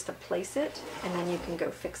color just to place it, and then you can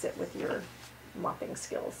go fix it with your mopping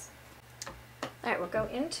skills. Alright, we'll go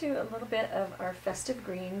into a little bit of our festive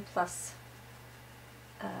green plus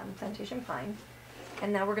plantation pine.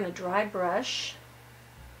 And now we're going to dry brush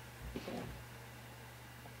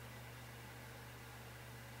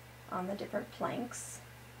on the different planks.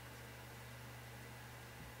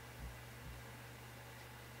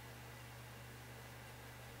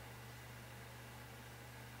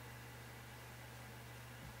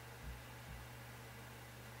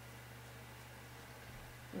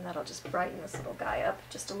 And that'll just brighten this little guy up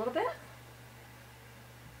just a little bit.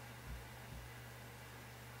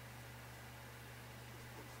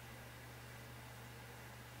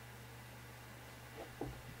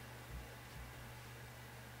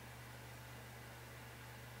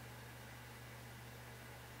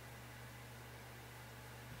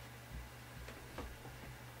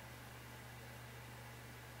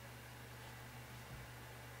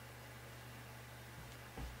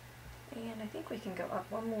 And I think we can go up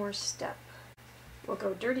one more step. We'll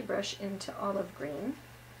go dirty brush into olive green.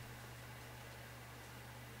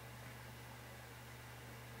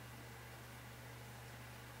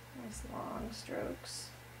 Nice long strokes.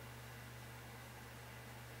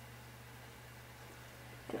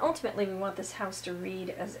 And ultimately we want this house to read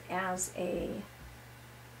as a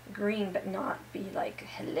green, but not be like,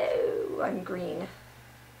 hello, I'm green.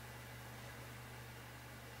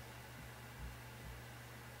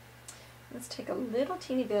 Let's take a little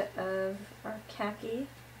teeny bit of our khaki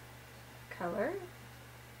color.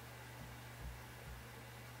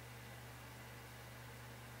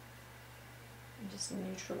 And just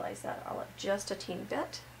neutralize that all up just a teeny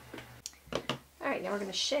bit. Alright, now we're going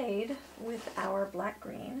to shade with our black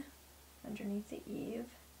green underneath the eave.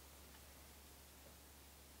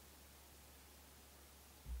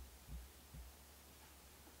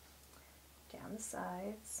 Down the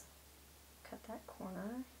sides, cut that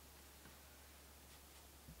corner.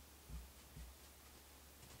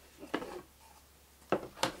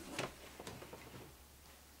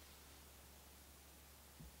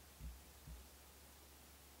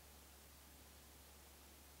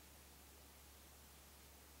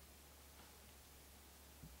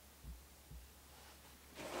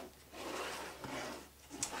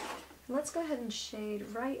 Let's go ahead and shade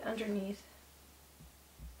right underneath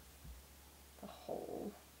the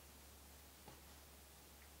hole,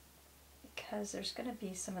 because there's going to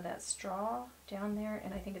be some of that straw down there,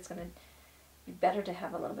 and I think it's going to be better to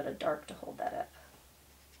have a little bit of dark to hold that up.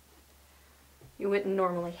 You wouldn't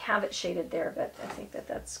normally have it shaded there, but I think that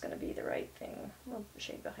that's going to be the right thing. We'll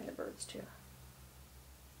shade behind the birds too.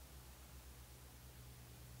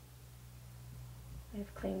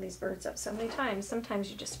 I've cleaned these birds up so many times. Sometimes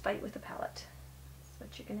you just fight with the palette. That's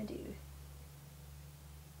what you're going to do.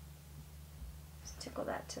 Just tickle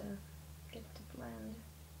that to get it to blend.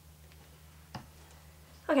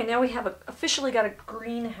 Okay, now we have officially got a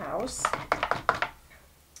greenhouse.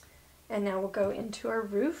 And now we'll go into our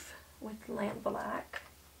roof with lamp black.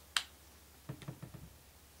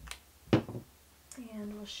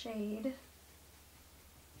 And we'll shade.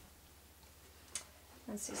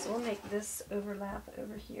 Let's see, so we'll make this overlap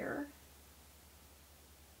over here.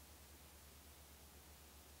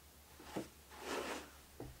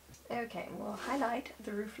 Okay, and we'll highlight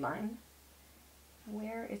the roof line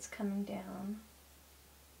where it's coming down.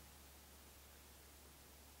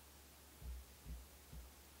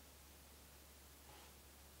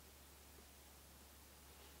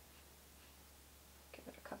 Give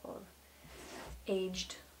it a couple of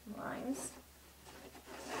aged lines.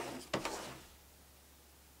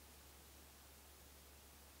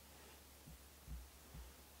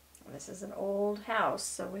 This is an old house,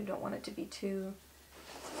 so we don't want it to be too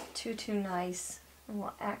nice. And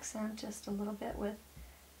we'll accent just a little bit with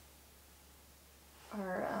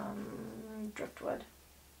our driftwood.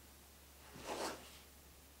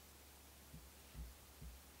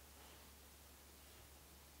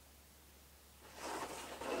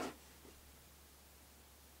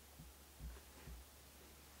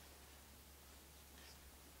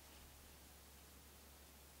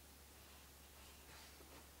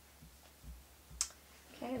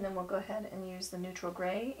 Okay, and then we'll go ahead and use the neutral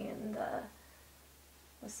gray in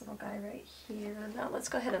this little guy right here. Now let's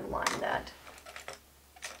go ahead and line that.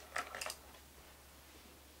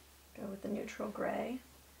 Go with the neutral gray.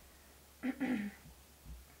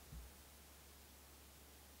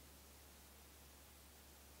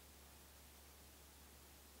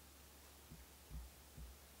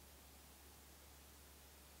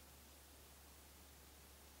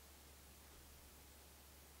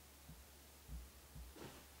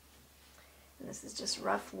 This is just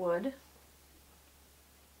rough wood.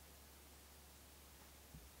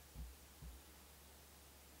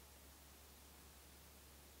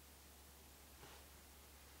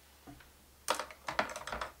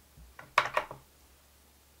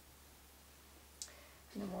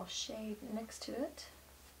 And then we'll shade next to it.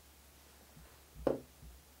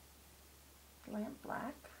 Lamp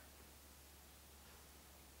black.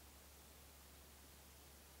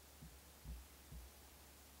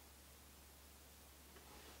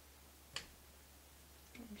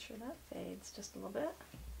 Make sure that fades just a little bit.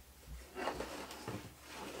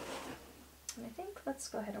 And I think let's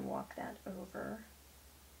go ahead and walk that over.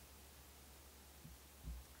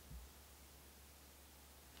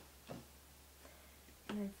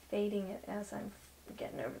 And I'm fading it as I'm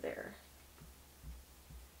getting over there.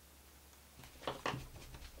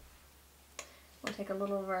 We'll take a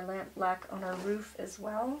little of our lamp black on our roof as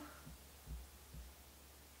well.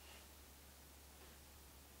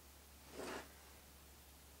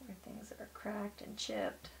 Where things that are cracked and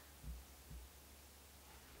chipped.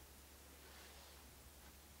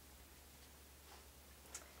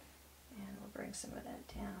 And we'll bring some of that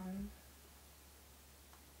down.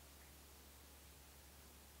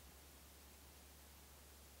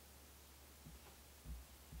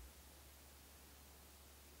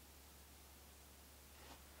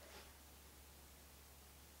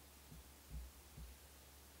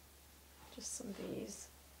 just some of these.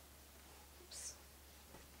 Oops.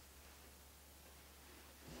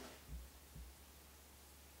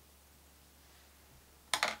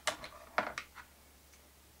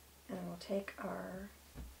 And we'll take our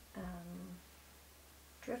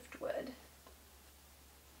driftwood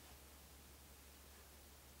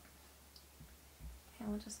and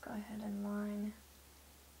we'll just go ahead and line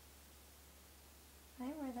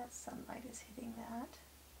right where that sunlight is hitting that.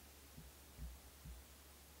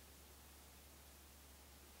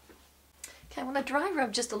 Okay, I want to dry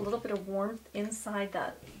rub just a little bit of warmth inside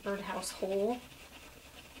that birdhouse hole.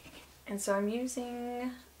 And so I'm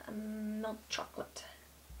using milk chocolate.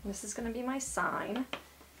 This is going to be my sign.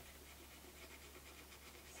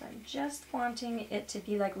 So I'm just wanting it to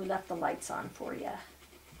be like we left the lights on for you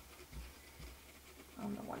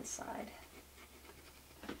on the one side.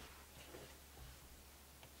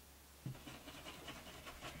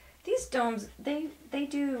 These domes, they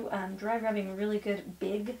do dry rubbing really good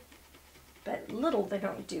big, but little they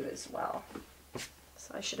don't do as well.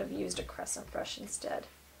 So I should have used a crescent brush instead.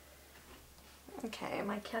 Okay, am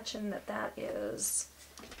I catching that that is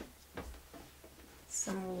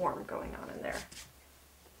some warm going on in there?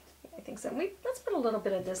 Yeah, I think so. Let's put a little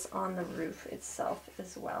bit of this on the roof itself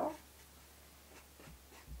as well.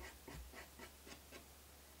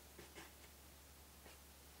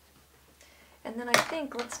 And then I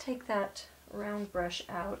think let's take that round brush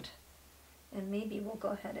out and maybe we'll go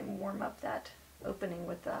ahead and warm up that opening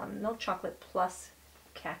with milk chocolate plus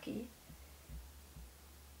khaki.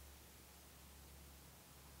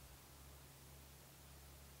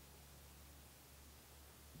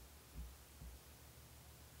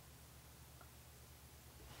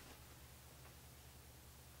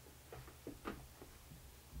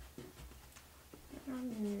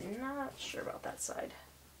 I'm not sure about that side.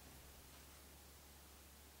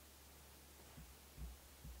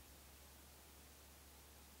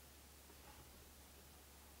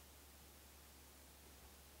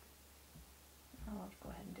 I'll go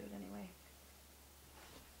ahead and do it anyway.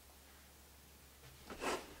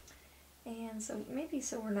 And so maybe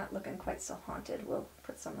so we're not looking quite so haunted, we'll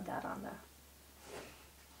put some of that on the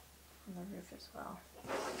roof as well.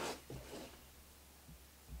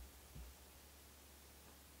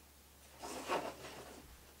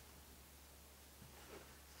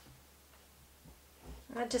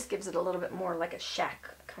 That just gives it a little bit more like a shack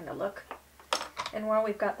kind of look. And while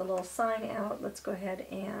we've got the little sign out, let's go ahead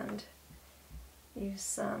and use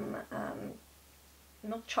some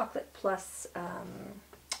milk chocolate plus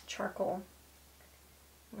charcoal.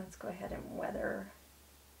 Let's go ahead and weather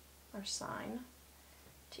our sign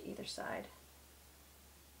to either side.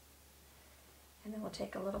 And then we'll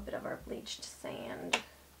take a little bit of our bleached sand.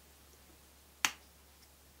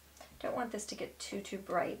 Don't want this to get too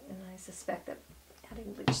bright, and I suspect that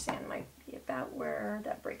adding bleached sand might be about where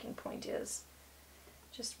that breaking point is.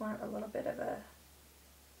 Just want a little bit of a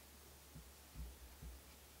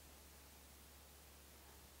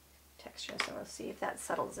texture, so we'll see if that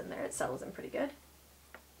settles in there. It settles in pretty good.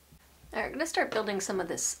 All right, we're going to start building some of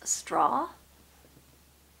this straw.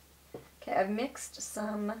 Okay, I've mixed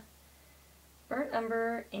some burnt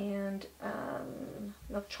umber and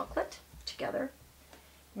milk chocolate together.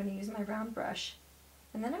 I'm going to use my round brush,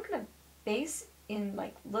 and then I'm going to base in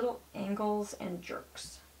like little angles and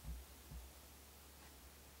jerks.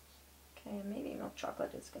 Okay, maybe milk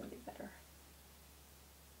chocolate is going to be better.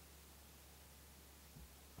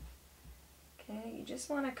 Okay, you just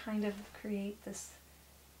want to kind of create this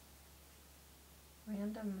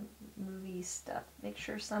random movie stuff. Make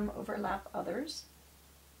sure some overlap others.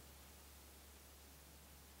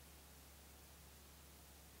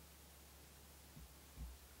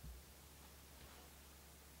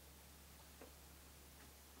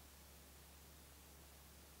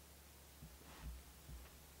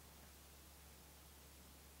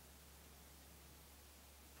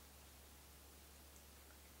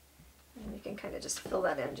 And you can kind of just fill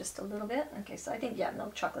that in just a little bit. Okay, so I think, yeah,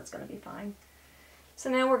 milk chocolate's going to be fine.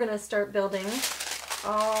 So now we're going to start building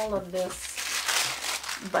all of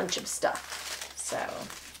this bunch of stuff. So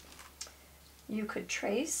you could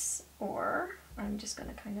trace, or I'm just going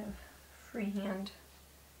to kind of freehand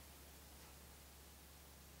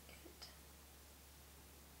it.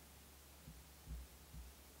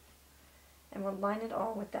 And we'll line it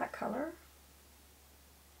all with that color.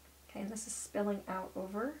 Okay, and this is spilling out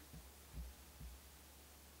over.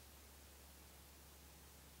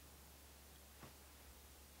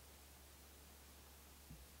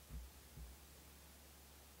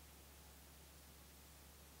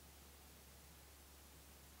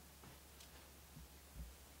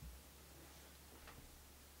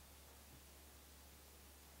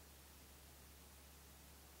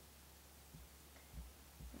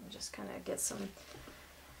 just kind of get some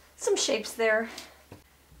shapes there.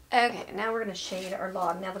 Okay, now we're going to shade our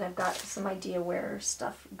log, now that I've got some idea where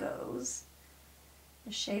stuff goes.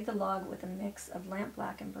 Shade the log with a mix of lamp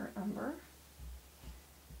black and burnt umber.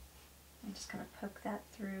 I'm just going to poke that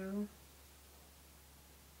through.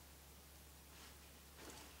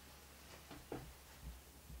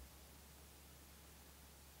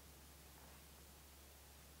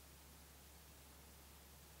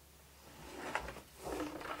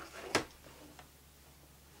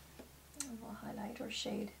 And we'll highlight or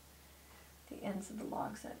shade the ends of the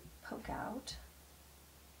logs that poke out.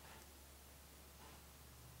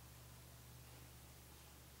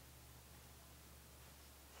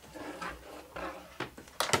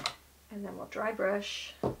 And then we'll dry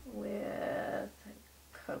brush with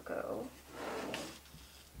cocoa.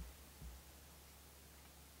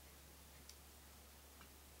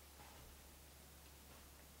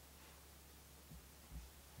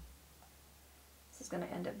 This is going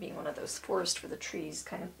to end up being one of those forest for the trees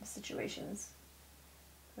kind of situations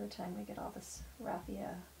by the time we get all this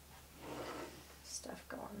raffia stuff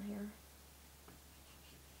going here.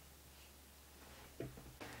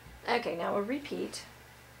 Okay, now we'll repeat.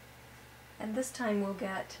 And this time we'll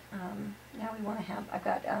get, now we want to have, I've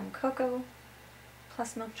got cocoa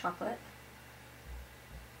plus milk chocolate.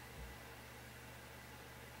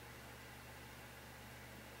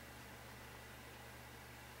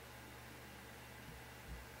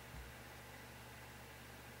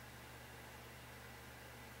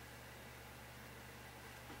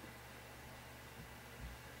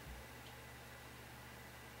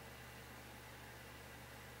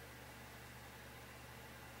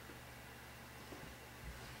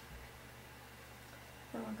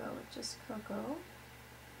 Then we'll go with just cocoa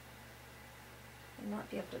and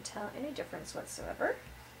not be able to tell any difference whatsoever.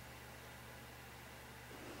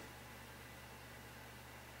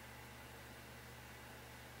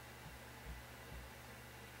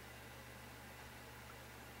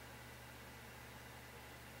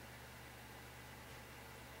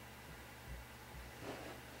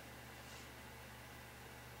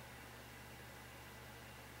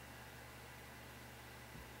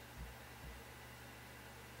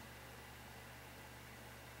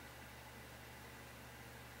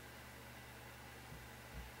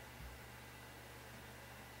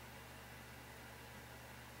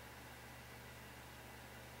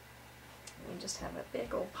 We just have a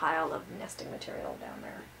big old pile of nesting material down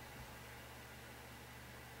there.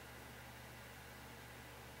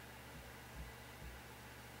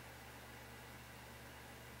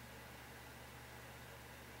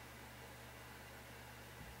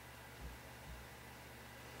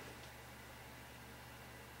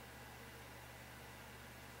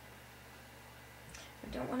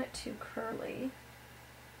 I don't want it too curly.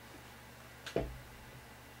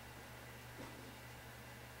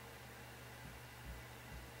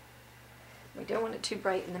 We don't want it too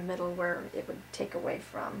bright in the middle where it would take away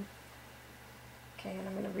from. Okay, and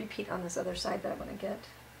I'm going to repeat on this other side that I want to get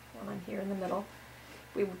one on here in the middle.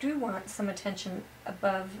 We do want some attention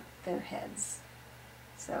above their heads.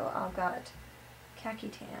 So I've got khaki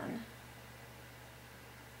tan.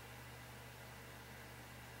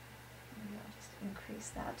 And I'll just increase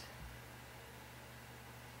that.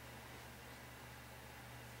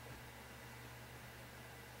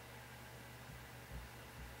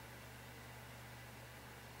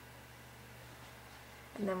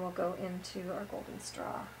 And then we'll go into our golden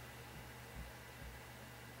straw.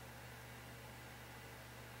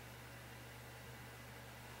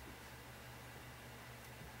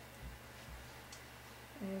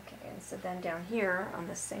 Okay, and so then down here on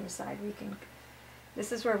the same side we can,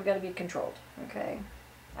 this is where we've got to be controlled, okay?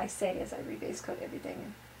 I say as I rebase coat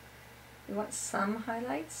everything. We want some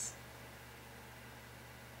highlights,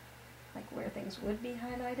 like where things would be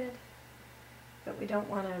highlighted, but we don't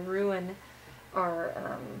want to ruin our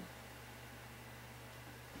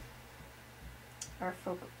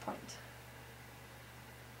focal point.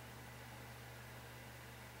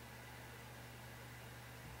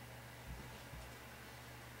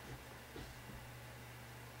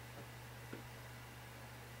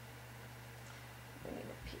 We need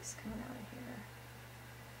a piece coming out of here.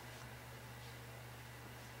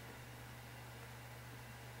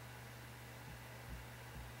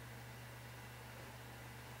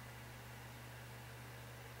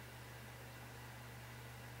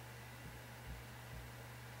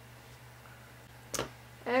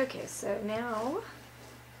 Okay, so now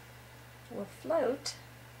we'll float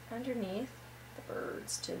underneath the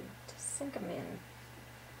birds to sink them in.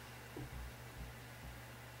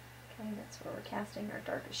 Okay, that's where we're casting our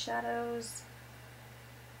darkest shadows.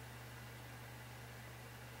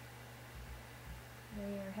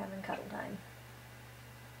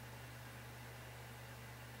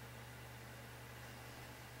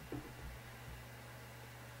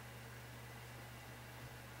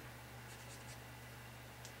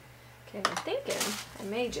 Okay, I'm thinking I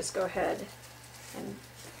may just go ahead and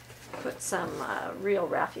put some real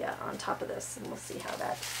raffia on top of this, and we'll see how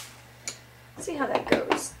that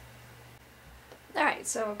goes. All right,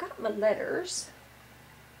 so I've got my letters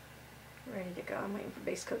ready to go. I'm waiting for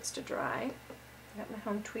base coats to dry. I got my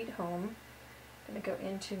Home Tweet Home. I'm going to go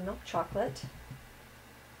into milk chocolate.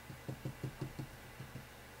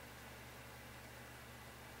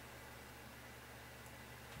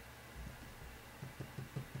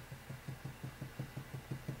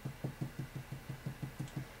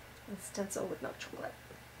 And stencil with milk chocolate.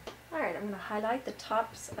 Alright, I'm going to highlight the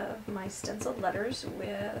tops of my stenciled letters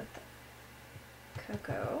with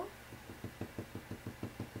cocoa.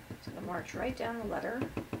 So I'm going to march right down the letter.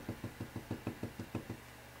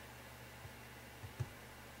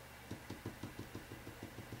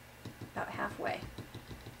 About halfway.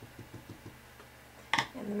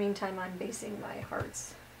 In the meantime, I'm basing my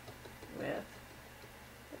hearts with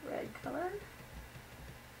the red color.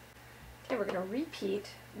 Okay, we're going to repeat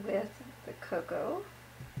with the cocoa,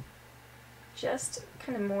 just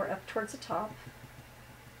kind of more up towards the top,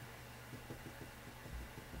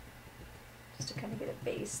 just to kind of get it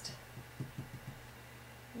based.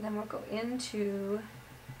 And then we'll go into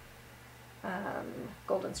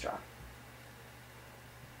golden straw,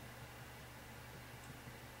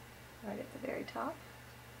 right at the very top.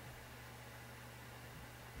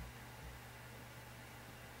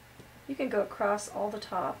 You can go across all the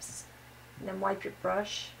tops, and then wipe your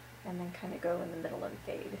brush, and then kind of go in the middle and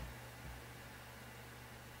fade.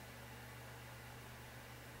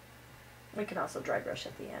 We can also dry brush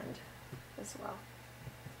at the end as well.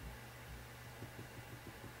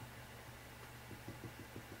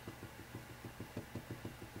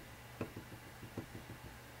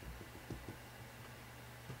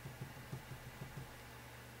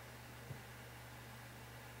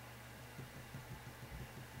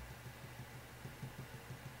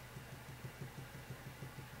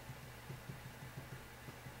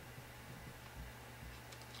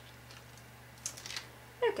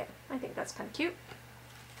 Okay, I think that's kind of cute.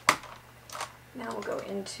 Now we'll go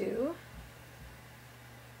into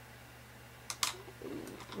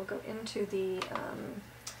the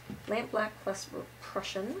Lamp Black plus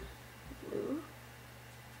Prussian blue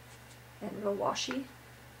and real washy,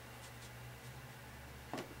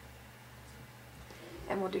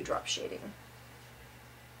 and we'll do drop shading.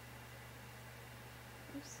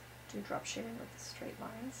 Oops. Do drop shading with the straight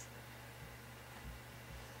lines.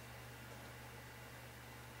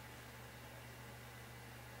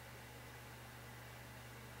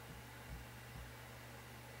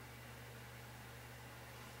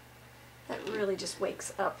 That really just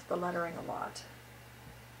wakes up the lettering a lot.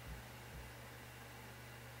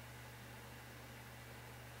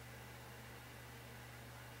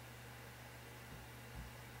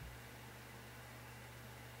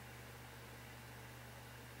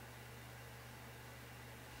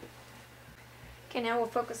 Okay, now we'll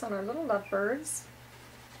focus on our little lovebirds,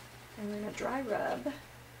 and we're going to dry rub. Let's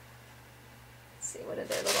see, what are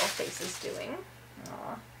their little faces doing?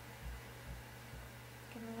 Aww.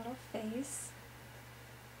 Give them a little face.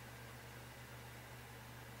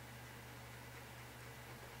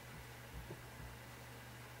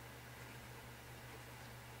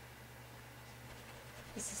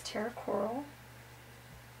 This is Terra Coral.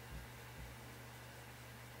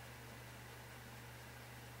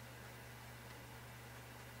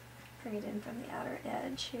 Bring it in from the outer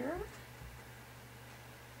edge here.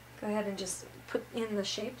 Go ahead and just put in the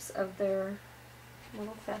shapes of their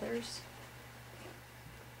little feathers.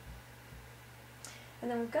 And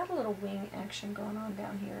then we've got a little wing action going on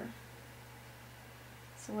down here.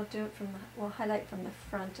 So we'll do it from we'll highlight from the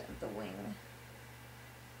front of the wing.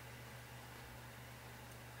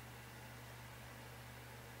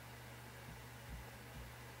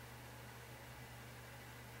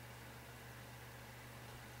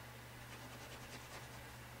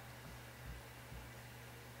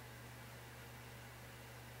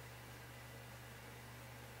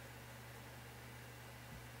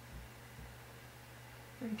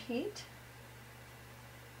 Repeat.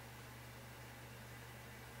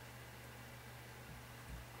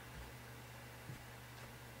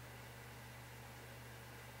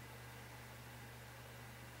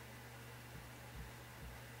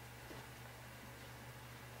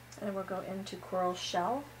 And then we'll go into coral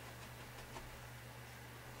shell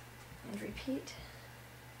and repeat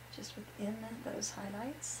just within those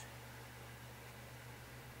highlights.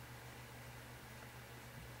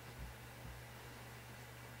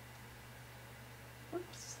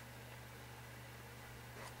 Oops.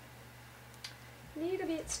 Need to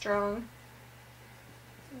be strong.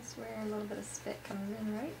 That's where a little bit of spit comes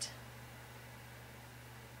in, right?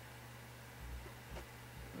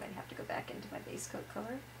 might have to go back into my base coat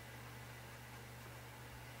color.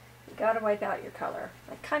 You gotta wipe out your color.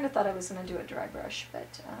 I kind of thought I was going to do a dry brush,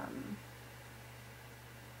 but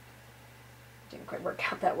didn't quite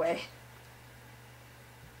work out that way.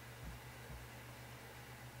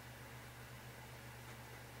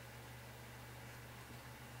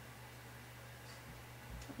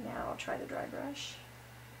 Now I'll try the dry brush.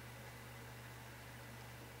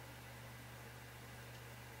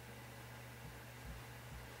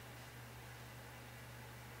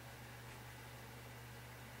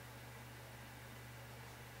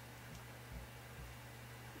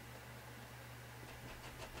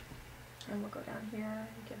 And we'll go down here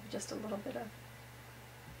and give just a little bit of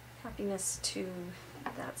happiness to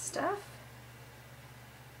that stuff.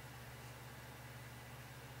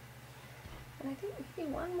 And I think maybe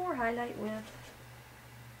one more highlight with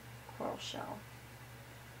coral shell.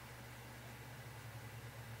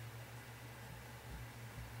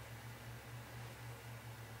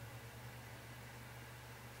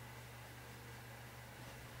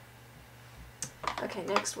 Okay,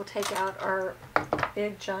 next we'll take out our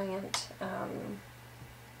big giant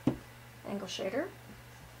angle shader,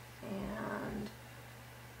 and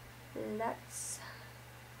let's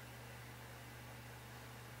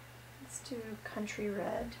do country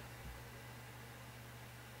red.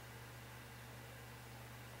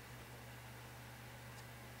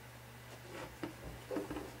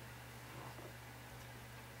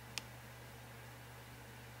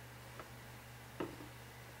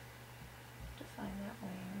 Define that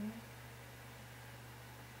wing.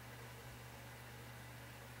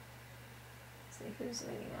 See who's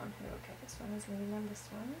leaning on who. Okay, this one is leaning on this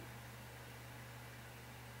one.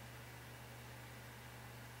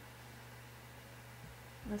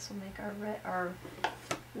 This will make our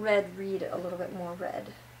red read a little bit more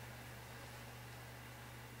red.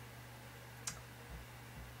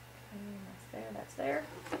 Okay, that's there.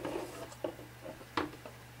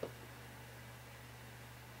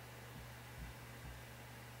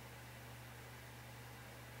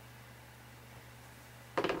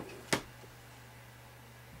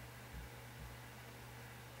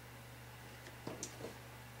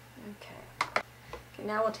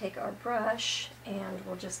 Now we'll take our brush and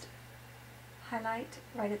we'll just highlight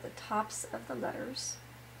right at the tops of the letters.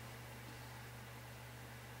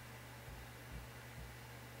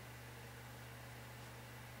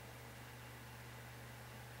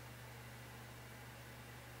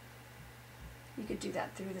 You could do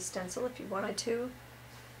that through the stencil if you wanted to.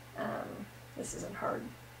 This isn't hard.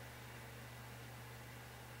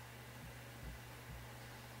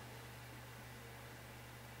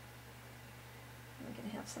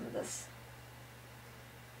 Some of this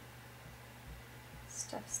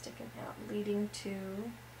stuff sticking out, leading to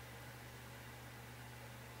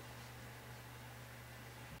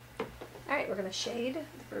alright, we're going to shade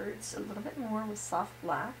the birds a little bit more with soft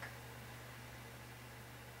black.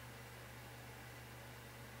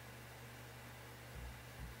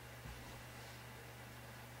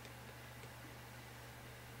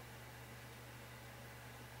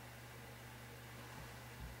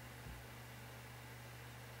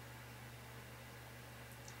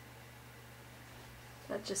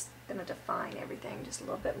 That's just going to define everything just a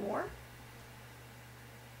little bit more.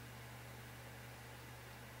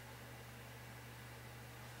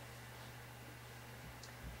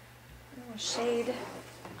 And we'll shade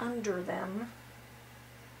under them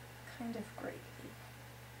kind of gray.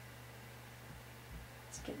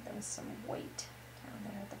 Let's give them some weight down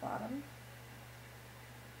there at the bottom.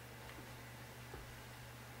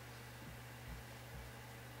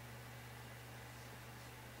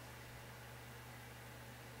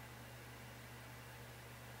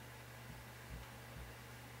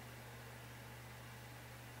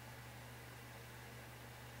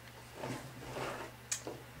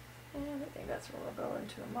 That's where we'll go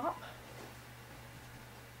into a mop.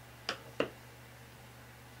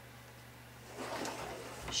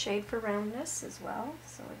 Shade for roundness as well,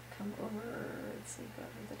 so it come over, let's see, go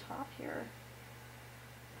over the top here.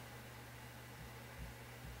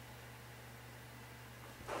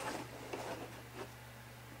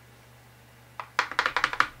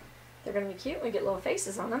 They're going to be cute. We get little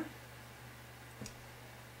faces on them.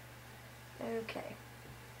 Okay.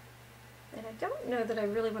 And I don't know that I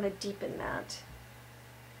really want to deepen that.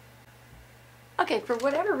 Okay, for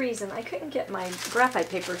whatever reason, I couldn't get my graphite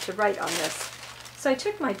paper to write on this. So I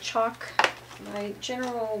took my chalk, my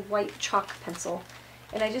general white chalk pencil,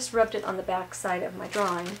 and I just rubbed it on the back side of my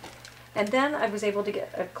drawing. And then I was able to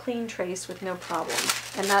get a clean trace with no problem.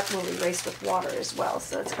 And that will erase with water as well,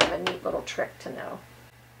 so it's kind of a neat little trick to know.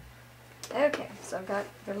 Okay, so I've got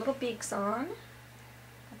their little beaks on.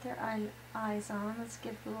 Got Put their eyes on. Let's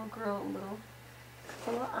give the little girl a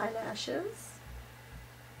couple of eyelashes.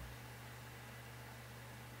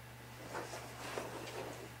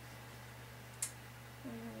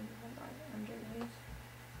 And underneath.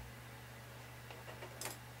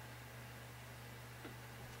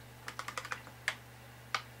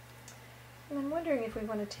 And I'm wondering if we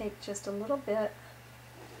want to take just a little bit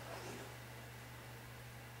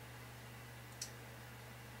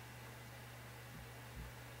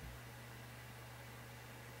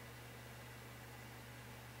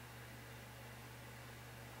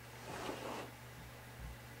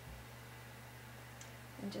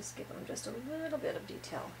and just give them just a little bit of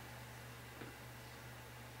detail.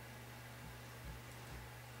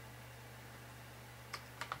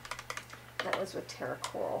 That was with Terra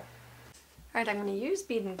Coral. Alright, I'm going to use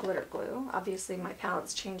bead and glitter glue. Obviously my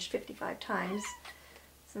palette's changed 55 times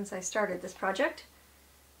since I started this project.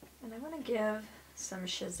 And I want to give some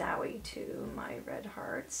Shazowie to my red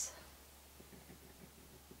hearts.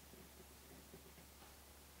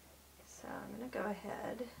 So I'm going to go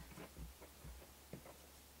ahead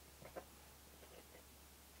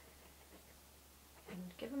and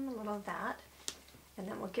give them a little of that, and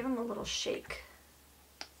then we'll give them a little shake.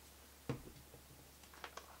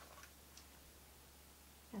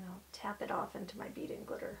 And I'll tap it off into my bead and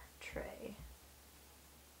glitter tray.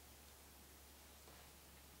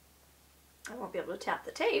 I won't be able to tap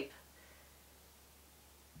the tape.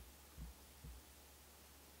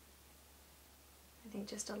 I think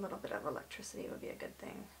just a little bit of electricity would be a good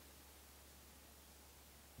thing.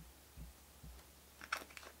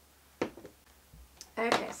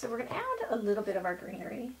 Okay, so we're going to add a little bit of our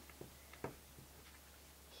greenery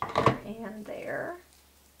here and there.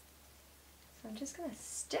 So I'm just going to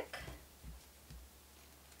stick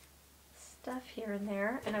stuff here and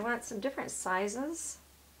there, and I want some different sizes.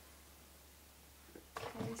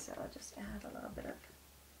 Okay, so I'll just add a little bit of,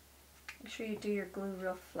 make sure you do your glue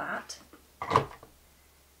real flat.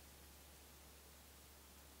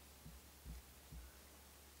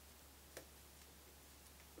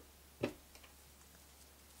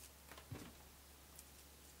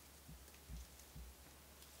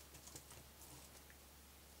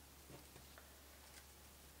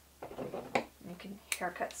 You can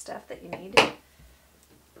haircut stuff that you need.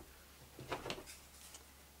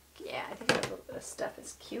 Yeah, I think a little bit of stuff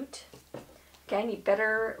is cute. Okay, I need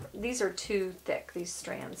better, these are too thick, these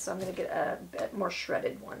strands, so I'm going to get a bit more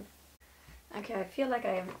shredded one. Okay, I feel like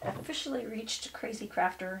I have officially reached Crazy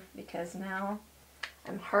Crafter because now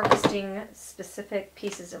I'm harvesting specific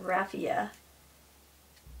pieces of raffia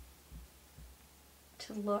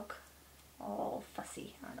to look all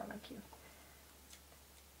fussy. I don't like you.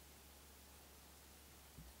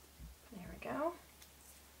 There we go.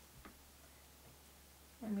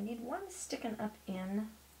 And we need one sticking up in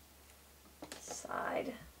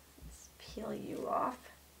side. Let's peel you off.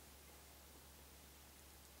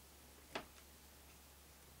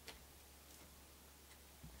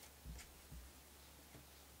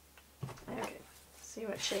 Okay, see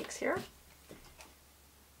what shakes here.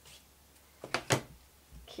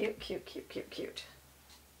 Cute, cute, cute, cute, cute.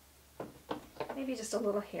 Maybe just a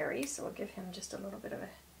little hairy, so we'll give him just a little bit of a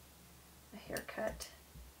haircut.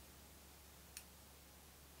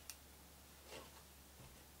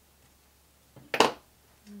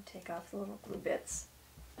 And take off the little glue bits.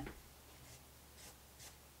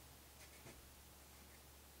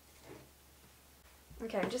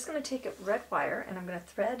 Okay, I'm just going to take a red wire and I'm going to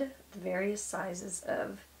thread the various sizes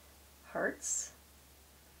of hearts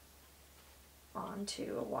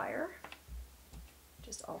onto a wire.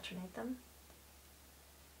 Just alternate them.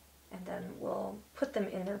 And then we'll put them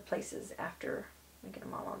in their places after we get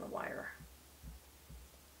them all on the wire.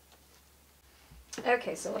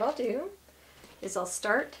 Okay, so what I'll do is I'll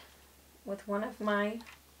start with one of my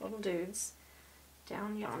little dudes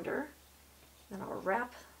down yonder. Then I'll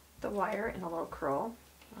wrap the wire in a little curl.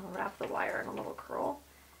 I'll wrap the wire in a little curl.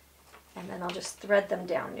 And then I'll just thread them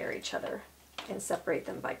down near each other and separate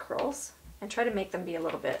them by curls. And try to make them be a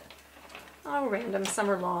little bit, random. Some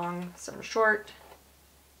are long, some are short.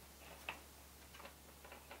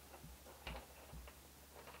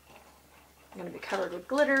 I'm going to be covered with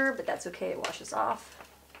glitter, but that's okay, it washes off.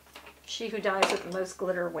 She who dies with the most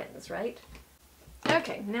glitter wins, right?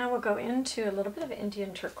 Okay, now we'll go into a little bit of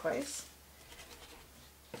Indian turquoise.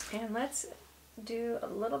 And let's do a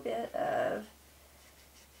little bit of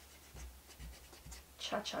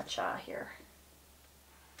cha-cha-cha here.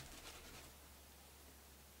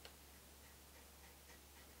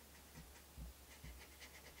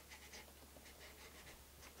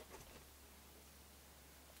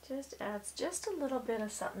 Just adds just a little bit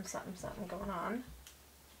of something, something, something going on.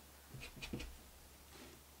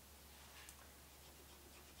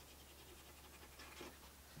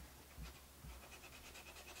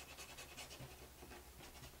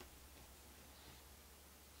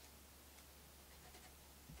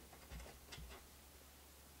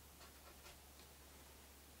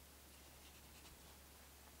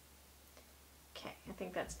 Okay, I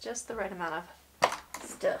think that's just the right amount of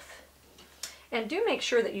stuff. And do make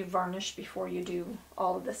sure that you varnish before you do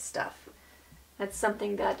all of this stuff. That's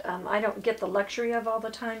something that I don't get the luxury of all the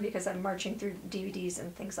time because I'm marching through DVDs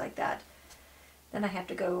and things like that. Then I have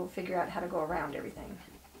to go figure out how to go around everything.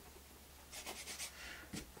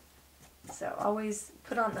 So always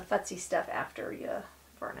put on the futzy stuff after you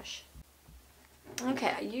varnish.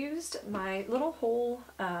 Okay, I used my little hole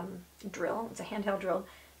drill, it's a handheld drill,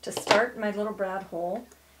 to start my little brad hole,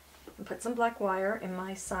 and put some black wire in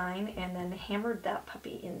my sign, and then hammered that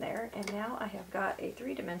puppy in there, and now I have got a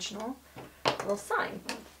three-dimensional little sign.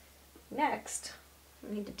 Next,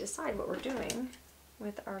 we need to decide what we're doing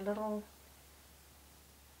with our little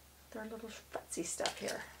futzy stuff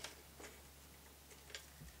here.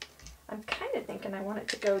 I'm kind of thinking I want it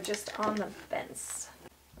to go just on the fence.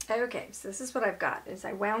 Okay, so this is what I've got, is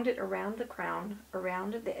I wound it around the crown,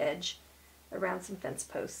 around the edge, around some fence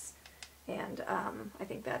posts, and I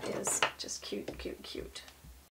think that is just cute, cute, cute.